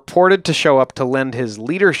was reported to show up to lend his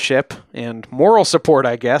leadership and moral support,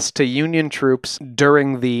 I guess, to Union troops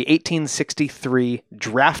during the 1863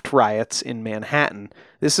 draft riots in Manhattan.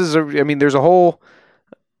 This is a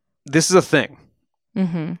thing.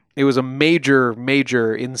 Mm-hmm. It was a major,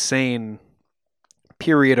 major, insane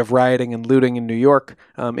period of rioting and looting in New York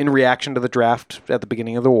in reaction to the draft at the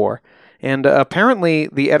beginning of the war. And apparently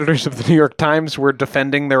the editors of the New York Times were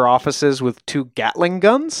defending their offices with 2 Gatling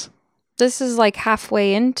guns. This is like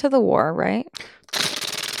halfway into the war, right?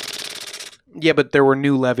 Yeah, but there were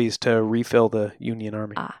new levies to refill the Union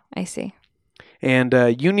Army. Ah, I see. And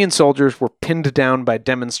Union soldiers were pinned down by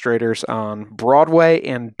demonstrators on Broadway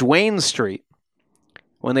and Duane Street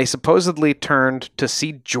when they supposedly turned to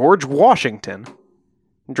see George Washington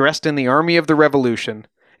dressed in the Army of the Revolution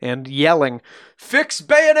and yelling, "Fix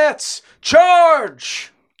bayonets!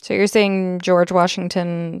 Charge!" So you're saying George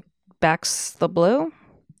Washington backs the blue?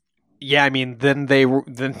 Yeah, I mean, then they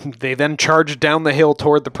charged down the hill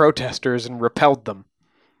toward the protesters and repelled them.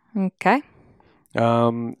 Okay.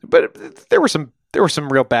 But there were some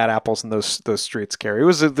real bad apples in those streets, Carrie. It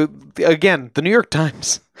was again the New York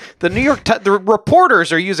Times. The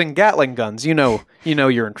reporters are using Gatling guns. You know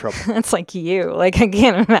you're in trouble. That's like you. Like I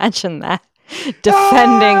can't imagine that.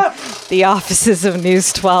 Defending the offices of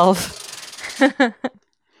News 12.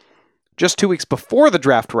 Just 2 weeks before the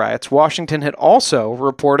draft riots, Washington had also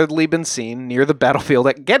reportedly been seen near the battlefield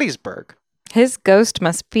at Gettysburg. His ghost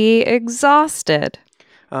must be exhausted.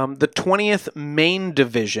 The 20th Maine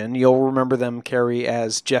Division, you'll remember them, Carrie,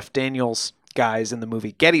 as Jeff Daniels' guys in the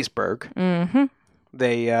movie Gettysburg. Mm-hmm.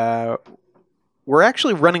 They were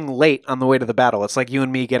actually running late on the way to the battle. It's like you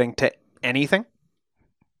and me getting to anything.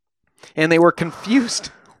 And they were confused.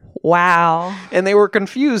 Wow. And they were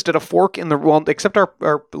confused at a fork in the... Well, except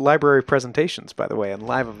our library presentations, by the way, and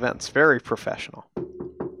live events. Very professional.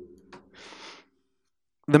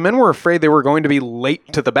 The men were afraid they were going to be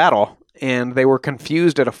late to the battle, and they were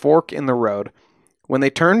confused at a fork in the road when they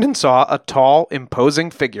turned and saw a tall, imposing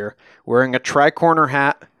figure wearing a tri-corner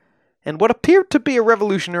hat and what appeared to be a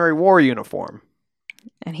Revolutionary War uniform.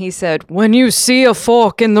 And he said, "When you see a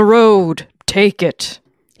fork in the road, take it."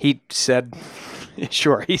 He said,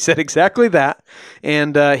 sure, he said exactly that.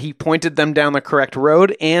 And he pointed them down the correct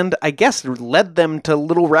road and, I guess, led them to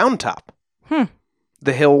Little Round Top.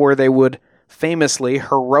 The hill where they would famously,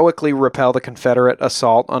 heroically repel the Confederate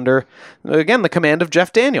assault under, again, the command of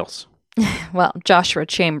Jeff Daniels. Well, Joshua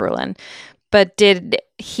Chamberlain. But did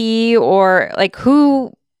he or like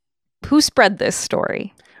who spread this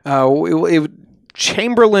story?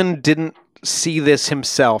 Chamberlain didn't see this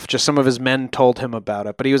himself. Just some of his men told him about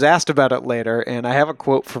it. But he was asked about it later, and I have a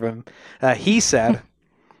quote from him. He said,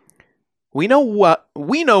 We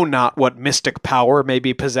know not what mystic power may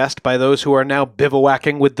be possessed by those who are now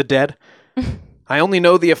bivouacking with the dead. I only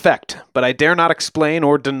know the effect, but I dare not explain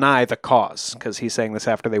or deny the cause, because he's saying this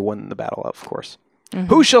after they won the battle, of course. Mm-hmm.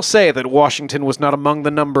 Who shall say that Washington was not among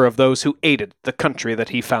the number of those who aided the country that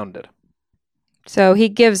he founded? So he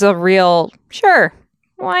gives a real, sure,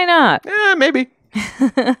 why not? Maybe.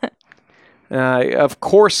 Of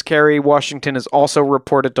course, Carrie, Washington is also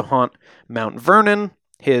reported to haunt Mount Vernon,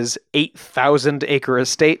 his 8,000-acre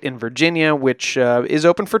estate in Virginia, which is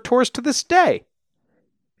open for tours to this day.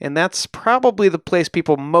 And that's probably the place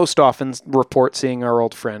people most often report seeing our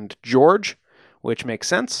old friend George, which makes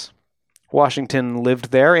sense. Washington lived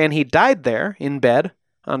there, and he died there in bed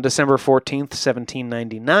on December 14th,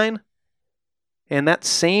 1799. And that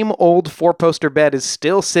same old four-poster bed is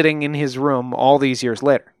still sitting in his room all these years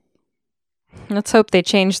later. Let's hope they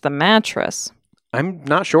changed the mattress. I'm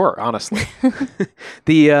not sure, honestly.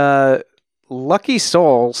 The Lucky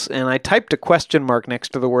Souls, and I typed a question mark next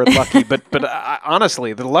to the word lucky, but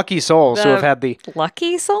honestly, the lucky souls who have had the...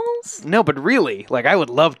 Lucky Souls? No, but really, like, I would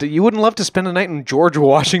love to... You wouldn't love to spend a night in George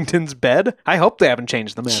Washington's bed? I hope they haven't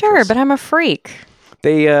changed the mattress. Sure, but I'm a freak.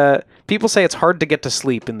 People say it's hard to get to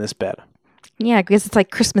sleep in this bed. Yeah, because it's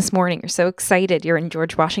like Christmas morning. You're so excited you're in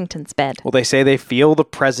George Washington's bed. Well, they say they feel the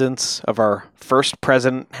presence of our first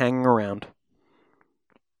president hanging around.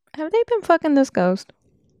 Have they been fucking this ghost?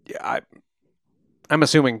 Yeah, I'm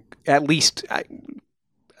assuming at least...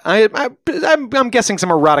 I'm guessing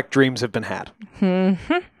some erotic dreams have been had.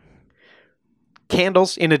 Mm-hmm.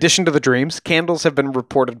 Candles, in addition to the dreams, candles have been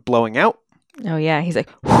reported blowing out. Oh, yeah. He's like,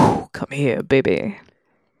 whoo, come here, baby.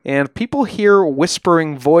 And people hear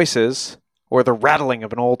whispering voices or the rattling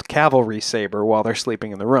of an old cavalry saber while they're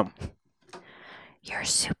sleeping in the room. You're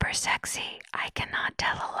super sexy. I cannot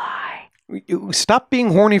tell a lie. Stop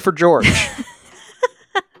being horny for George.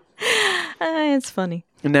 It's funny.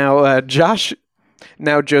 Now,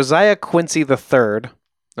 Josiah Quincy III,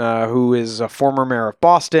 who is a former mayor of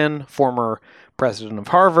Boston, former president of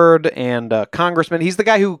Harvard, and a congressman. He's the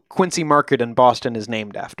guy who Quincy Market in Boston is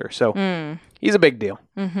named after. So he's a big deal.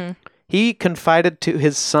 Mm-hmm. He confided to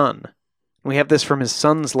his son. We have this from his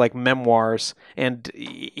son's memoirs, and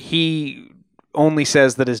he only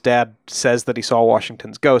says that his dad says that he saw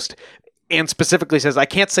Washington's ghost, and specifically says, I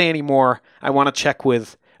can't say any more. I want to check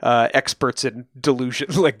with experts in delusion,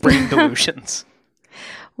 brain delusions.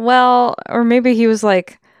 Well, or maybe he was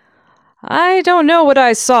like, I don't know what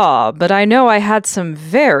I saw, but I know I had some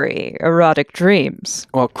very erotic dreams.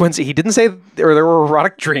 Well, Quincy, he didn't say there were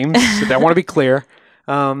erotic dreams, so I want to be clear.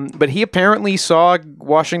 But he apparently saw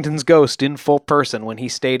Washington's ghost in full person when he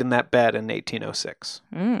stayed in that bed in 1806.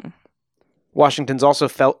 Washington's also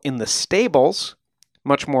felt in the stables.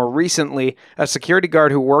 Much more recently, a security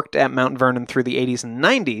guard who worked at Mount Vernon through the 80s and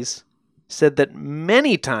 90s said that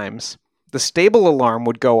many times the stable alarm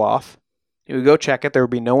would go off. He would go check it. There would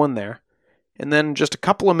be no one there. And then just a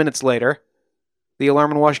couple of minutes later, the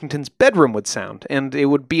alarm in Washington's bedroom would sound. And it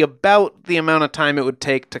would be about the amount of time it would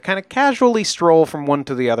take to kind of casually stroll from one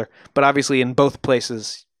to the other. But obviously in both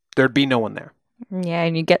places, there'd be no one there. Yeah,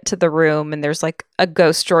 and you get to the room and there's a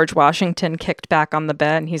ghost George Washington kicked back on the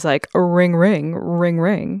bed and he's like, ring, ring, ring,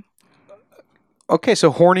 ring. Okay, so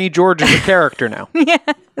horny George is a character now. Yes.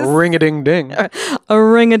 Ring-a-ding-ding. A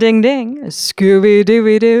ring-a-ding-ding.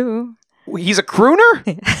 Scooby-Dooby-Doo. He's a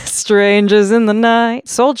crooner? Strangers in the night.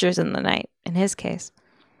 Soldiers in the night, in his case.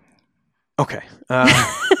 Okay.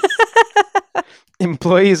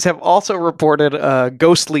 Employees have also reported a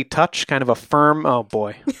ghostly touch, kind of a firm... Oh,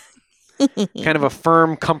 boy. Kind of a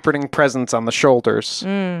firm, comforting presence on the shoulders.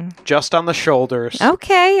 Just on the shoulders.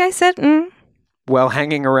 Okay, I said While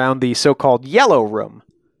hanging around the so-called yellow room.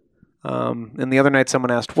 And the other night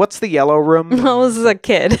someone asked, what's the yellow room? Well, this is a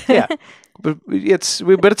kid. Yeah. But it's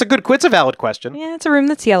a valid question. Yeah, it's a room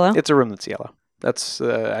that's yellow. It's a room that's yellow. That's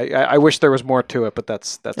I wish there was more to it, but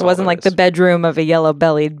that's it wasn't like the bedroom of a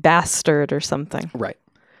yellow-bellied bastard or something. Right.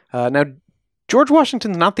 Now, George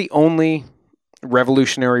Washington's not the only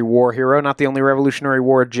Revolutionary War hero, not the only Revolutionary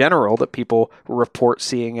War general that people report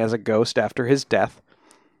seeing as a ghost after his death.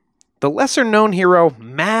 The lesser-known hero,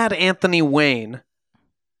 Mad Anthony Wayne,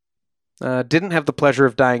 didn't have the pleasure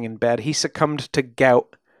of dying in bed. He succumbed to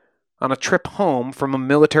gout on a trip home from a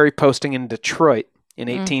military posting in Detroit in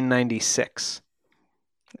 1896.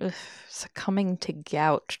 Ugh, succumbing to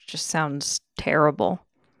gout just sounds terrible.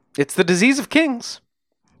 It's the disease of kings.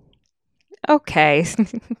 Okay.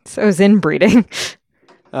 So is inbreeding.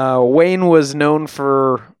 Wayne was known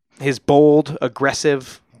for his bold,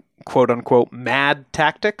 aggressive, quote-unquote, mad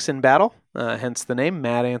tactics in battle, hence the name,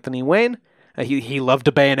 Mad Anthony Wayne. He loved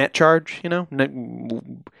a bayonet charge,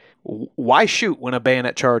 Why shoot when a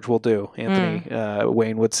bayonet charge will do, Anthony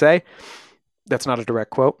Wayne would say. That's not a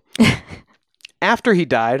direct quote. After he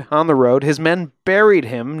died, on the road, his men buried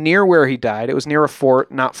him near where he died. It was near a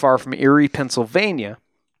fort not far from Erie, Pennsylvania.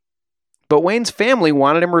 But Wayne's family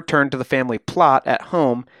wanted him returned to the family plot at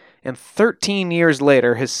home, and 13 years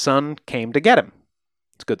later, his son came to get him.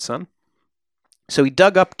 It's a good son. So he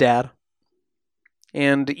dug up Dad,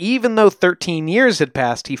 and even though 13 years had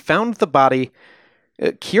passed, he found the body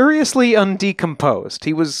curiously undecomposed.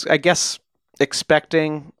 He was, I guess,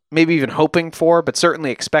 expecting, maybe even hoping for, but certainly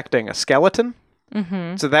expecting a skeleton.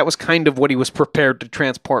 Mm-hmm. So that was kind of what he was prepared to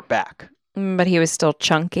transport back. But he was still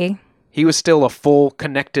chunky. He was still a full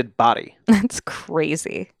connected body. That's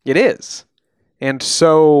crazy. It is. And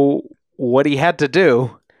so what he had to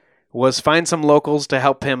do was find some locals to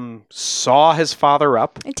help him saw his father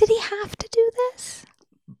up. Did he have to do this?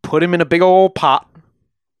 Put him in a big old pot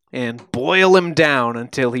and boil him down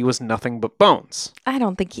until he was nothing but bones. I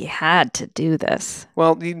don't think he had to do this.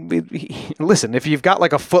 Well, listen, if you've got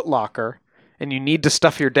like a Foot Locker and you need to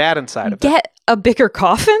stuff your dad inside of it. Get a bigger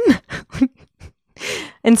coffin?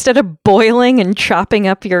 Instead of boiling and chopping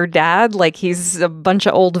up your dad like he's a bunch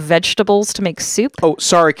of old vegetables to make soup? Oh,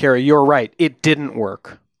 sorry, Carrie, you're right. It didn't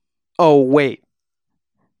work. Oh, wait.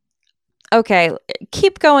 Okay,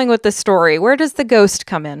 keep going with the story. Where does the ghost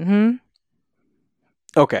come in?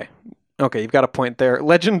 Okay, you've got a point there.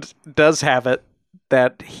 Legend does have it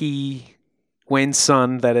that Wayne's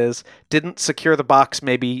son, that is, didn't secure the box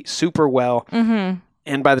maybe super well. Mm-hmm.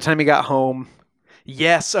 And by the time he got home,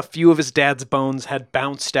 yes, a few of his dad's bones had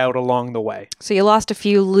bounced out along the way. So you lost a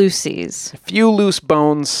few loosies. A few loose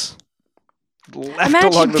bones left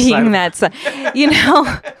Imagine along the being side. that son.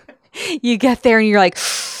 You get there and you're like,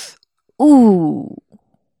 ooh,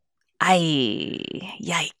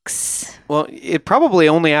 yikes. Well, it probably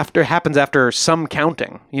only happens after some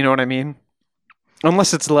counting. You know what I mean?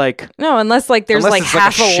 Unless it's like... No, unless there's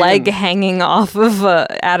half a leg shin. hanging off of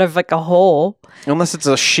out of a hole. Unless it's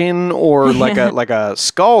a shin or like a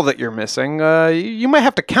skull that you're missing, you might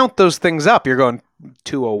have to count those things up. You're going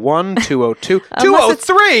 201, 202,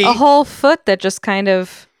 203. A whole foot that just kind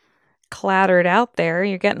of clattered out there.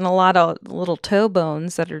 You're getting a lot of little toe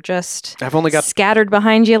bones that are just scattered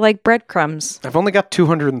behind you like breadcrumbs. I've only got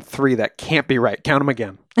 203. That can't be right. Count them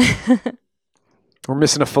again. We're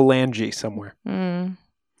missing a phalange somewhere.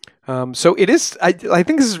 So it is. I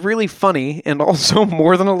think this is really funny and also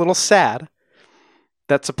more than a little sad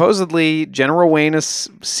that supposedly General Wayne is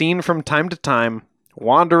seen from time to time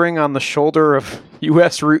wandering on the shoulder of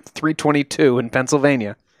U.S. Route 322 in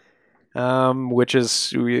Pennsylvania, which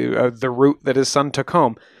is the route that his son took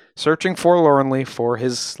home, searching forlornly for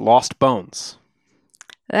his lost bones.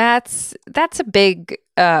 That's a big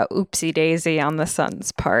oopsie daisy on the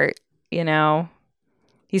son's part,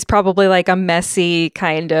 He's probably like a messy,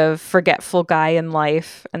 kind of forgetful guy in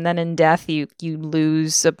life. And then in death, you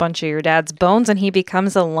lose a bunch of your dad's bones and he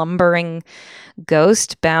becomes a lumbering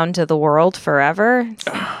ghost bound to the world forever.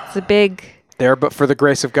 It's a big... There, but for the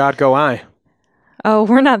grace of God, go I. Oh,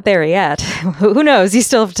 we're not there yet. Who knows? You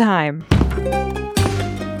still have time.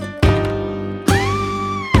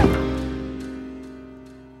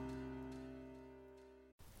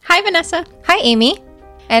 Hi, Vanessa. Hi, Amy.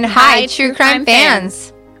 And hi, True Crime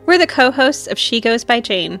fans. We're the co-hosts of She Goes by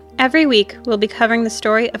Jane. Every week, we'll be covering the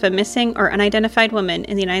story of a missing or unidentified woman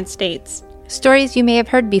in the United States. Stories you may have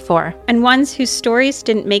heard before. And ones whose stories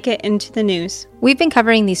didn't make it into the news. We've been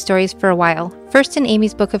covering these stories for a while. First in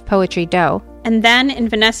Amy's book of poetry, Doe. And then in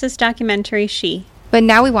Vanessa's documentary, She. But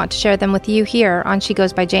now we want to share them with you here on She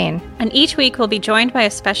Goes by Jane. And each week we'll be joined by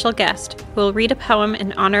a special guest who will read a poem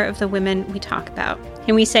in honor of the women we talk about.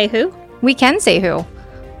 Can we say who? We can say who.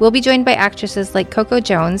 We'll be joined by actresses like Coco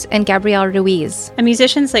Jones and Gabrielle Ruiz. And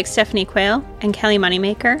musicians like Stephanie Quayle and Kelly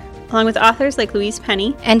Moneymaker, along with authors like Louise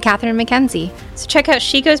Penny and Catherine McKenzie. So check out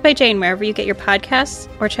She Goes by Jane wherever you get your podcasts,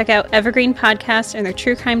 or check out Evergreen Podcasts and their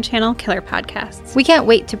true crime channel, Killer Podcasts. We can't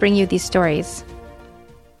wait to bring you these stories.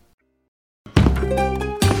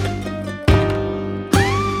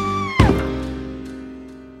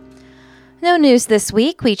 No news this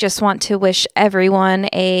week. We just want to wish everyone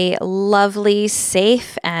a lovely,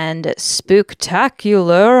 safe, and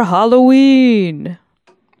spooktacular Halloween.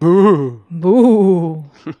 Boo. Boo.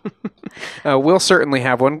 We'll certainly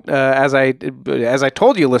have one. As I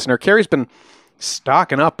told you, listener, Carrie's been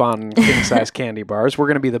Stocking up on king-size candy bars. We're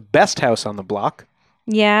going to be the best house on the block.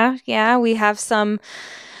 Yeah, we have some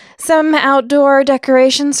outdoor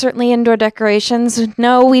decorations, certainly indoor decorations.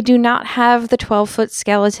 No, we do not have the 12-foot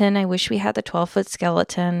skeleton. I wish we had the 12-foot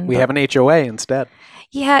skeleton. We have an HOA instead.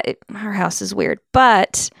 Yeah, our house is weird,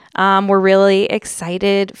 but we're really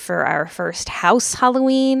excited for our first house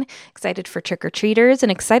Halloween, excited for trick-or-treaters,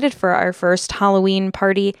 and excited for our first Halloween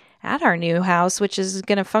party at our new house, which is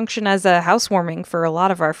going to function as a housewarming for a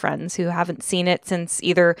lot of our friends who haven't seen it since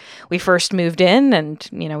either we first moved in and,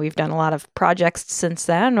 we've done a lot of projects since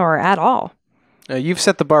then, or at all. You've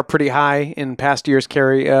set the bar pretty high in past years,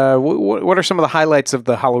 Carrie. What are some of the highlights of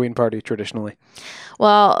the Halloween party traditionally?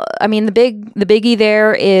 Well, I mean, the biggie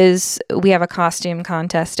there is we have a costume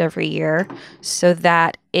contest every year. So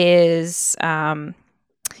that is,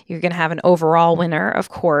 you're going to have an overall winner, of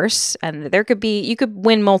course, and you could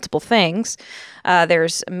win multiple things.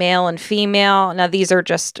 There's male and female. Now, these are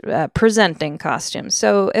just presenting costumes.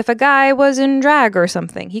 So if a guy was in drag or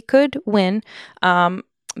something, he could win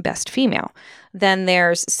best female. Then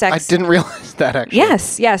there's sex. I didn't realize that, actually.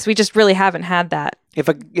 Yes. We just really haven't had that.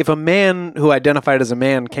 If a man who identified as a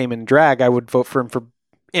man came in drag, I would vote for him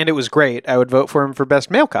and it was great, I would vote for him for best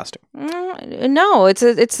male costume. No, it's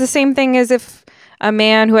the same thing as if a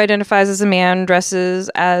man who identifies as a man dresses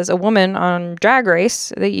as a woman on Drag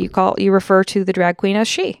Race, that you refer to the drag queen as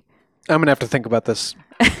she. I'm going to have to think about this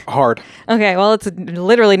hard. Okay, well, it's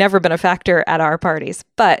literally never been a factor at our parties.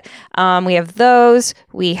 But we have those.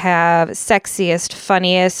 We have sexiest,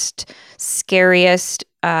 funniest, scariest,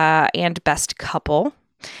 and best couple.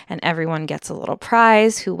 And everyone gets a little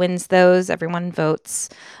prize. Who wins those? Everyone votes.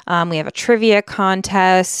 We have a trivia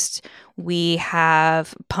contest. We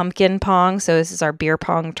have pumpkin pong. So this is our beer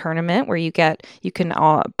pong tournament where you can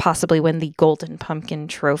possibly win the golden pumpkin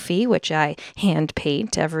trophy, which I hand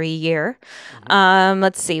paint every year.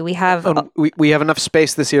 Let's see. We have we have enough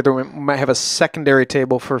space this year that we might have a secondary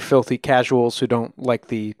table for filthy casuals who don't like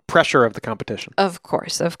the pressure of the competition. Of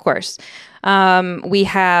course. We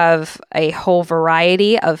have a whole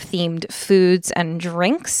variety of themed foods and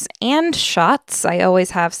drinks and shots. I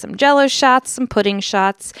always have some Jell-O shots, some pudding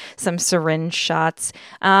shots, some syringe shots,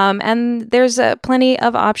 and there's plenty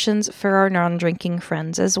of options for our non-drinking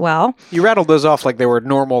friends as well. You rattled those off like they were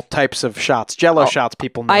normal types of shots. Jell-O shots,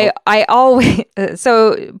 people know. I always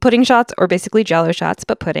so pudding shots, or basically Jell-O shots,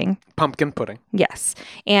 but pudding. Pumpkin pudding. Yes,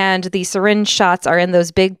 and the syringe shots are in those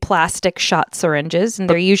big plastic shot syringes, and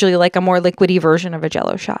they're usually like a more liquidy version of a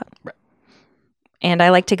Jell-O shot. Right. And I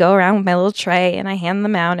like to go around with my little tray and I hand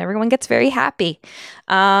them out and everyone gets very happy.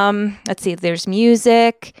 Let's see, there's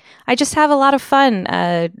music. I just have a lot of fun.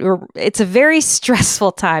 It's a very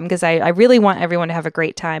stressful time because I really want everyone to have a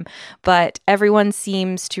great time, but everyone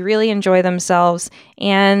seems to really enjoy themselves.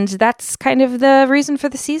 And that's kind of the reason for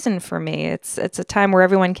the season for me. It's a time where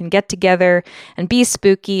everyone can get together and be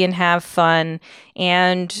spooky and have fun.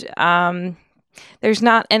 And, there's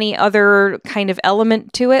not any other kind of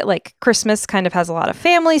element to it. Like Christmas kind of has a lot of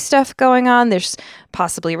family stuff going on. There's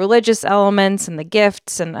possibly religious elements and the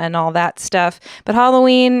gifts and all that stuff. But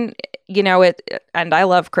Halloween, and I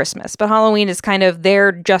love Christmas, but Halloween is kind of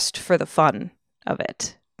there just for the fun of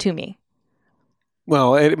it to me.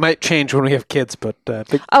 Well, it might change when we have kids, but...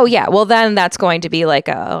 Oh, yeah. Well, then that's going to be like,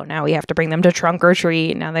 now we have to bring them to trunk or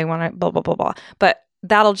treat. Now they want to blah, blah, blah, blah. But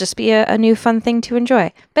that'll just be a new fun thing to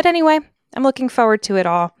enjoy. But anyway... I'm looking forward to it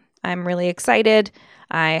all. I'm really excited.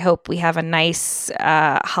 I hope we have a nice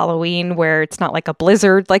Halloween where it's not like a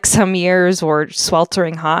blizzard like some years or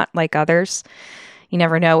sweltering hot like others. You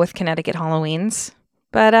never know with Connecticut Halloweens.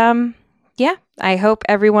 But yeah, I hope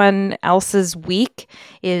everyone else's week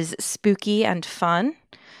is spooky and fun.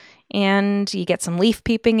 And you get some leaf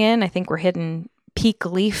peeping in. I think we're hitting peak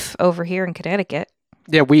leaf over here in Connecticut.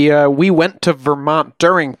 Yeah, we went to Vermont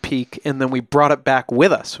during peak, and then we brought it back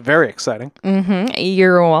with us. Very exciting. Mm-hmm.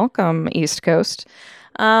 You're welcome, East Coast.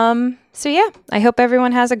 So yeah, I hope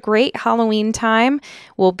everyone has a great Halloween time.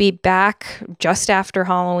 We'll be back just after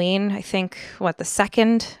Halloween. I think, the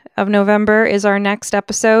 2nd of November is our next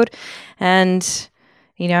episode. And,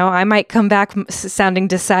 I might come back sounding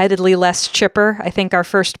decidedly less chipper. I think our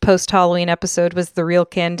first post-Halloween episode was The Real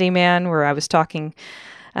Candyman, where I was talking...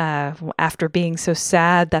 after being so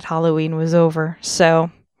sad that Halloween was over. So,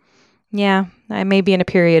 yeah, I may be in a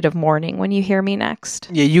period of mourning when you hear me next.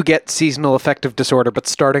 Yeah, you get seasonal affective disorder, but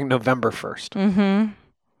starting November 1st.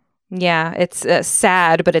 Mm-hmm. Yeah, it's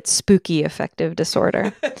sad, but it's spooky affective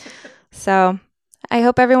disorder. So, I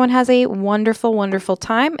hope everyone has a wonderful, wonderful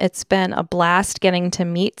time. It's been a blast getting to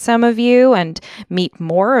meet some of you and meet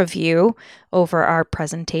more of you over our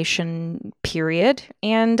presentation period.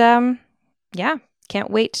 And, yeah,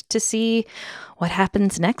 can't wait to see what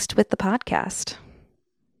happens next with the podcast.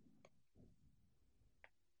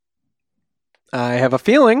 I have a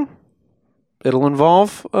feeling it'll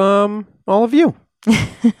involve all of you.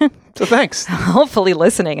 So thanks. Hopefully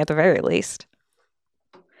listening at the very least.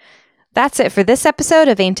 That's it for this episode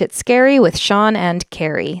of Ain't It Scary with Sean and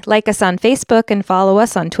Carrie. Like us on Facebook and follow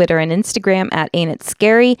us on Twitter and Instagram at Ain't It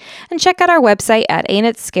Scary, and check out our website at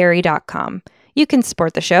ain'titscary.com. You can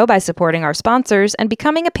support the show by supporting our sponsors and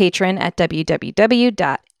becoming a patron at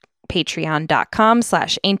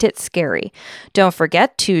www.patreon.com/ain'titscary. Don't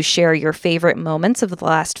forget to share your favorite moments of the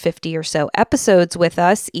last 50 or so episodes with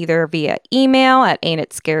us, either via email at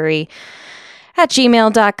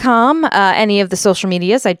ain'titscary@gmail.com, any of the social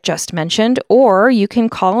medias I just mentioned, or you can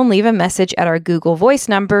call and leave a message at our Google Voice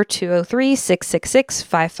number,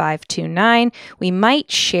 203-666-5529. We might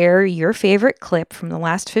share your favorite clip from the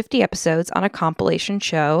last 50 episodes on a compilation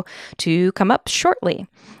show to come up shortly.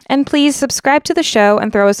 And please subscribe to the show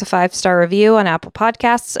and throw us a 5-star review on Apple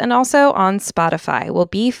Podcasts and also on Spotify. We'll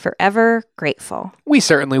be forever grateful. We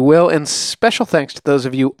certainly will, and special thanks to those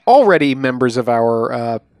of you already members of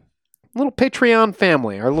our little Patreon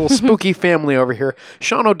family, our little spooky family over here.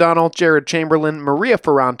 Sean O'Donnell, Jared Chamberlain, Maria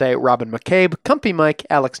Ferrante, Robin McCabe, Cumpy Mike,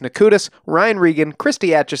 Alex Nakutis, Ryan Regan,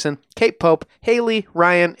 Christy Atchison, Kate Pope, Haley,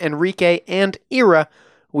 Ryan, Enrique, and Ira.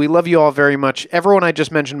 We love you all very much. Everyone I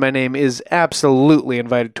just mentioned by name is absolutely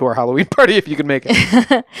invited to our Halloween party if you can make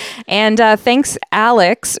it. And thanks,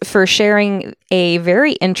 Alex, for sharing a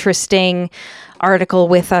very interesting article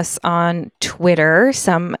with us on Twitter.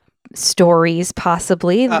 Some stories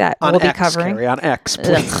possibly that we'll be covering. Carrie, on X,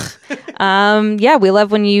 please. Yeah, we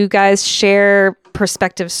love when you guys share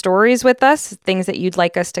perspective stories with us, things that you'd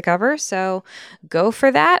like us to cover. So go for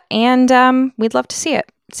that, and we'd love to see it.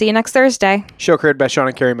 See you next Thursday. Show created by Sean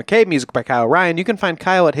and Carrie McCabe, music by Kyle Ryan. You can find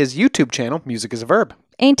Kyle at his YouTube channel, Music is a Verb.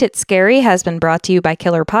 Ain't It Scary has been brought to you by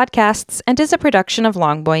Killer Podcasts and is a production of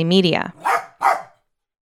Longboy Media.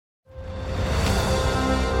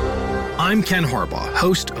 I'm Ken Harbaugh,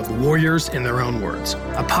 host of Warriors in Their Own Words,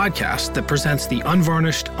 a podcast that presents the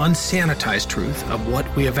unvarnished, unsanitized truth of what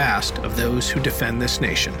we have asked of those who defend this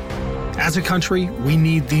nation. As a country, we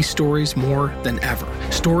need these stories more than ever.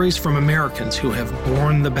 Stories from Americans who have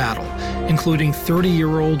borne the battle, including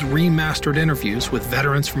 30-year-old remastered interviews with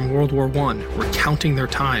veterans from World War I recounting their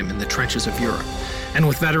time in the trenches of Europe, and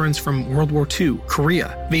with veterans from World War II,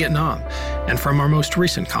 Korea, Vietnam, and from our most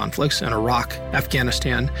recent conflicts in Iraq,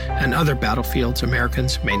 Afghanistan, and other battlefields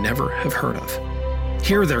Americans may never have heard of.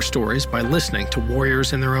 Hear their stories by listening to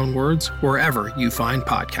Warriors in Their Own Words wherever you find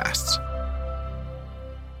podcasts.